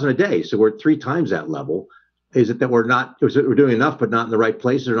 300,000 a day. So we're at 3 times that level. Is it that we're doing enough, but not in the right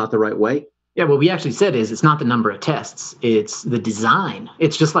places or not the right way? Yeah, what we actually said is it's not the number of tests, it's the design.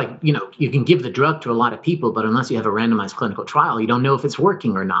 It's just like, you can give the drug to a lot of people, but unless you have a randomized clinical trial, you don't know if it's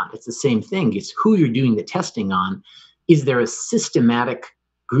working or not. It's the same thing. It's who you're doing the testing on. Is there a systematic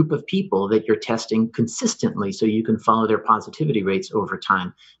group of people that you're testing consistently so you can follow their positivity rates over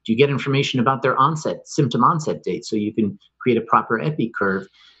time? Do you get information about their symptom onset date so you can create a proper epi curve?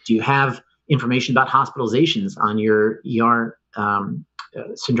 Do you have information about hospitalizations on your ER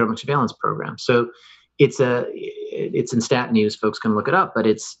syndromic surveillance program? So it's in Stat News. Folks can look it up, but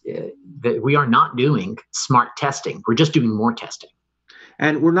we are not doing smart testing. We're just doing more testing.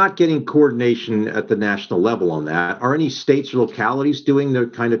 And we're not getting coordination at the national level on that. Are any states or localities doing the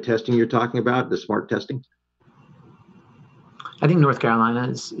kind of testing you're talking about, the smart testing? I think North Carolina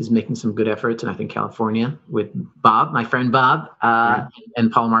is making some good efforts, and I think California, with Bob, my friend Bob,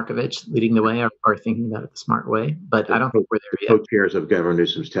 and Paul Markovich leading the way, are thinking about it the smart way. But I don't think we're there yet. Co-chairs of Governor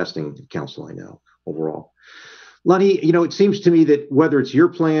Newsom's testing council, I know, overall. Lanhee, it seems to me that whether it's your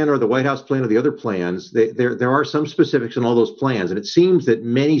plan or the White House plan or the other plans, there are some specifics in all those plans. And it seems that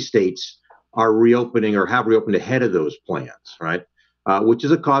many states are reopening or have reopened ahead of those plans, right? Which is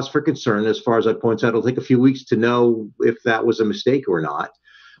a cause for concern. As far as I point out, it'll take a few weeks to know if that was a mistake or not.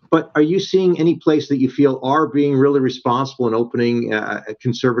 But are you seeing any place that you feel are being really responsible and opening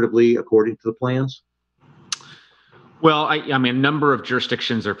conservatively according to the plans? Well, I mean, a number of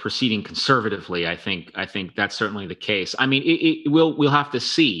jurisdictions are proceeding conservatively. I think that's certainly the case. I mean, we'll have to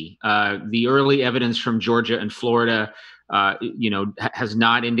see. The early evidence from Georgia and Florida, has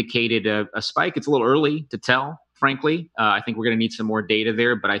not indicated a spike. It's a little early to tell, frankly. I think we're going to need some more data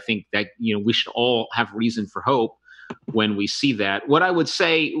there, but I think that we should all have reason for hope when we see that. What I would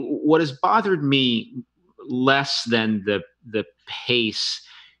say, what has bothered me less than the pace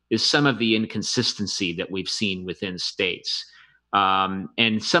is some of the inconsistency that we've seen within states.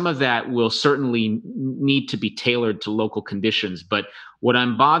 And some of that will certainly need to be tailored to local conditions. But what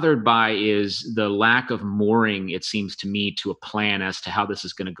I'm bothered by is the lack of mooring, it seems to me, to a plan as to how this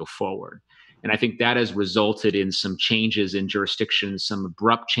is going to go forward. And I think that has resulted in some changes in jurisdictions, some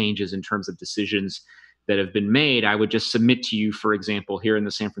abrupt changes in terms of decisions that have been made. I would just submit to you, for example, here in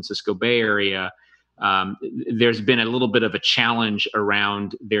the San Francisco Bay Area, there's been a little bit of a challenge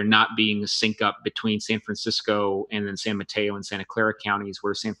around there not being a sync up between San Francisco and then San Mateo and Santa Clara counties,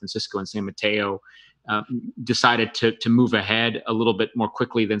 where San Francisco and San Mateo decided to move ahead a little bit more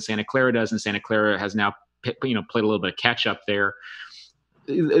quickly than Santa Clara does, and Santa Clara has now played a little bit of catch up there.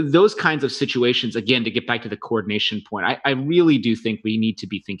 Those kinds of situations, again, to get back to the coordination point, I really do think we need to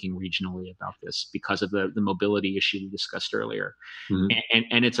be thinking regionally about this because of the mobility issue we discussed earlier. Mm-hmm.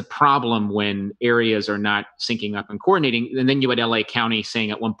 And it's a problem when areas are not syncing up and coordinating. And then you had LA County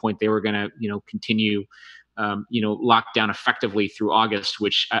saying at one point they were going to continue lockdown effectively through August,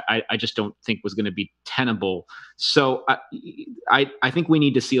 which I just don't think was going to be tenable. So I think we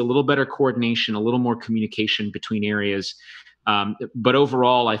need to see a little better coordination, a little more communication between areas. But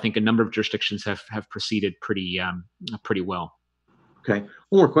overall, I think a number of jurisdictions have proceeded pretty well. Okay.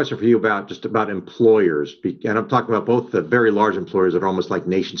 One more question for you about employers. And I'm talking about both the very large employers that are almost like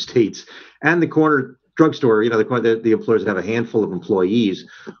nation states and the corner drugstore, the employers that have a handful of employees.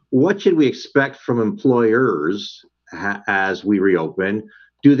 What should we expect from employers as we reopen?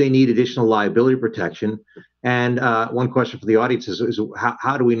 Do they need additional liability protection? And one question for the audience is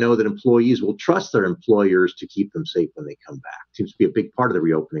how do we know that employees will trust their employers to keep them safe when they come back? Seems to be a big part of the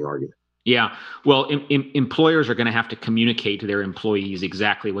reopening argument. Yeah, well, employers are going to have to communicate to their employees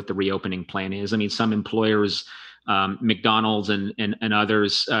exactly what the reopening plan is. I mean, some employers McDonald's and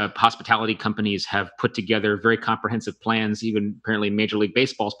others, hospitality companies have put together very comprehensive plans. Even apparently Major League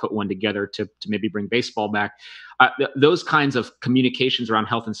Baseball's put one together to maybe bring baseball back. Those kinds of communications around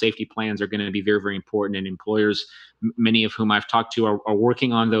health and safety plans are going to be very, very important. And employers, many of whom I've talked to, are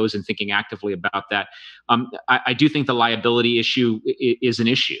working on those and thinking actively about that. I do think the liability issue is an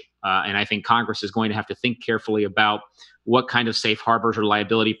issue. And I think Congress is going to have to think carefully about what kind of safe harbors or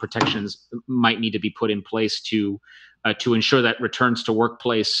liability protections might need to be put in place to ensure that returns to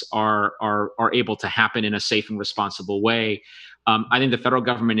workplace are able to happen in a safe and responsible way. I think the federal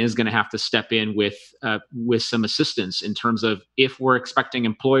government is going to have to step in with some assistance in terms of, if we're expecting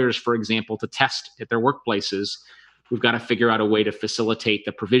employers, for example, to test at their workplaces, we've got to figure out a way to facilitate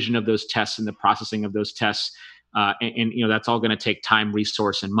the provision of those tests and the processing of those tests. And that's all going to take time,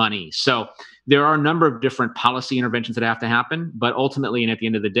 resource, and money. So there are a number of different policy interventions that have to happen, but ultimately, and at the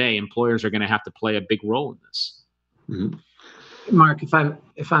end of the day, employers are going to have to play a big role in this. Mm-hmm. Mark, if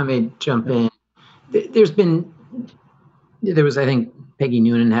I may jump in, there was, I think Peggy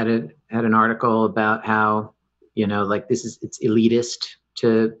Noonan had an article about how, it's elitist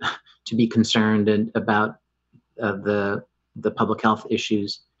to be concerned about the public health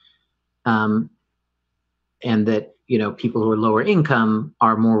issues. And that, people who are lower income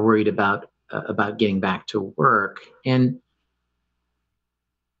are more worried about getting back to work. And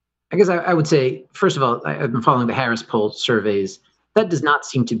I guess I would say, first of all, I've been following the Harris poll surveys. That does not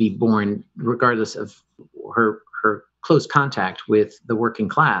seem to be borne, regardless of her close contact with the working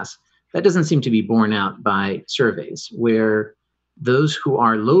class. That doesn't seem to be borne out by surveys, where those who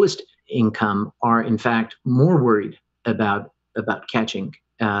are lowest income are, in fact, more worried about catching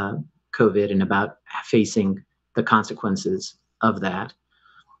COVID and about facing the consequences of that.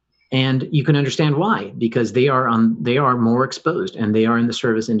 And you can understand why, because they are more exposed, and they are in the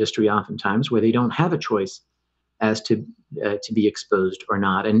service industry oftentimes, where they don't have a choice as to be exposed or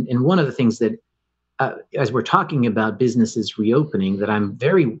not. And one of the things that, as we're talking about businesses reopening, that I'm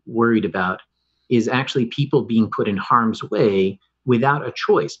very worried about is actually people being put in harm's way without a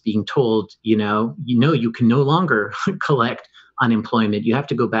choice, being told, you can no longer collect unemployment. You have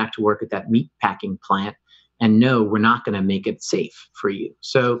to go back to work at that meat packing plant, and no, we're not going to make it safe for you.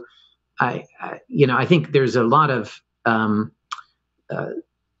 So I think there's a lot of common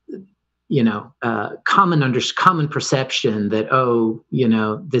perception that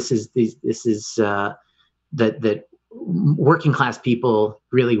that working class people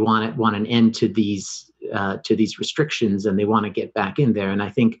really want an end to these restrictions, and they want to get back in there. And I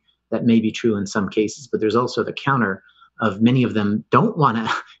think that may be true in some cases, but there's also the counter of many of them don't want to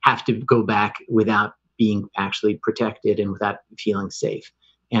have to go back without being actually protected and without feeling safe.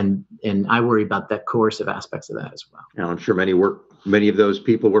 And I worry about that coercive aspects of that as well. Now, I'm sure many of those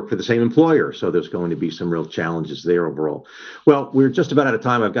people work for the same employer, so there's going to be some real challenges there overall. Well, we're just about out of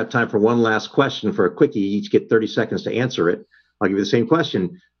time. I've got time for one last question for a quickie. You each get 30 seconds to answer it. I'll give you the same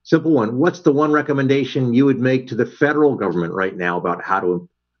question. Simple one. What's the one recommendation you would make to the federal government right now about how to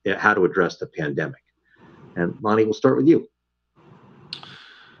address the pandemic? And Lanhee, we'll start with you.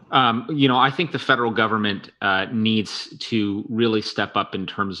 I think the federal government needs to really step up in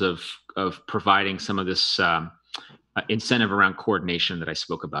terms of providing some of this incentive around coordination that I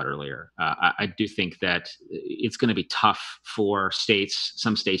spoke about earlier. I do think that it's going to be tough for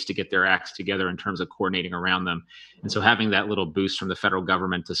some states to get their acts together in terms of coordinating around them. And so having that little boost from the federal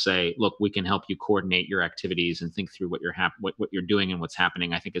government to say, look, we can help you coordinate your activities and think through what you're doing and what's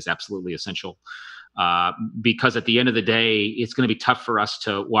happening, I think is absolutely essential. Because at the end of the day, it's going to be tough for us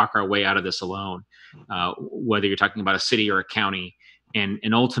to walk our way out of this alone, whether you're talking about a city or a county. And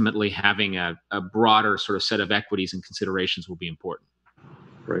ultimately having a broader sort of set of equities and considerations will be important.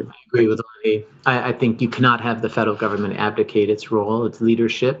 Right. I agree with Lanhee. I think you cannot have the federal government abdicate its role, its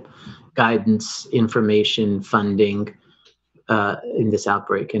leadership, guidance, information, funding in this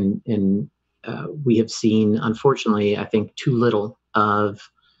outbreak. And we have seen, unfortunately, I think too little of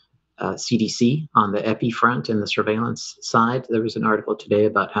CDC on the epi front and the surveillance side. There was an article today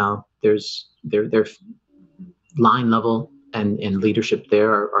about how their line level and leadership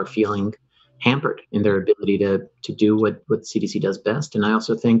there are feeling hampered in their ability to do what CDC does best. And I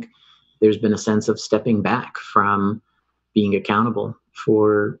also think there's been a sense of stepping back from being accountable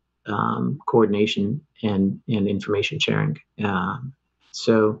for coordination and information sharing.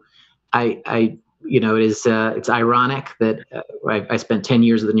 So it's ironic that I spent 10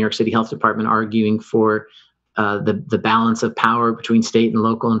 years at the New York City Health Department arguing for the balance of power between state and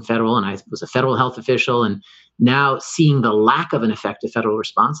local and federal, and I was a federal health official, and now seeing the lack of an effective federal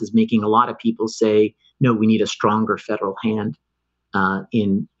response is making a lot of people say, no, we need a stronger federal hand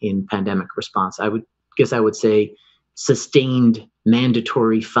in pandemic response. I would guess I would say sustained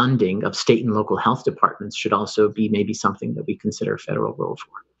mandatory funding of state and local health departments should also be maybe something that we consider a federal role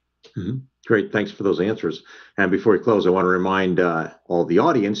for. Mm-hmm. Great. Thanks for those answers. And before we close, I want to remind all the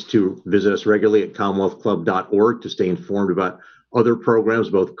audience to visit us regularly at commonwealthclub.org to stay informed about other programs,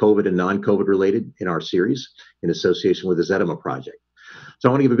 both COVID and non-COVID related, in our series in association with the Zetema Project. So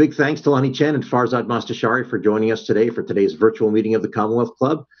I want to give a big thanks to Lanhee Chen and Farzad Mostashari for joining us today for today's virtual meeting of the Commonwealth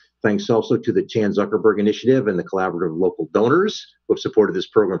Club. Thanks also to the Chan Zuckerberg Initiative and the collaborative local donors who have supported this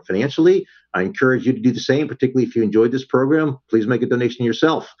program financially. I encourage you to do the same, particularly if you enjoyed this program. Please make a donation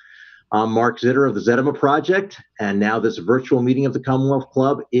yourself. I'm Mark Zitter of the Zetema Project, and now this virtual meeting of the Commonwealth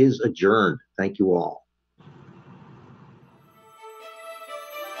Club is adjourned. Thank you all.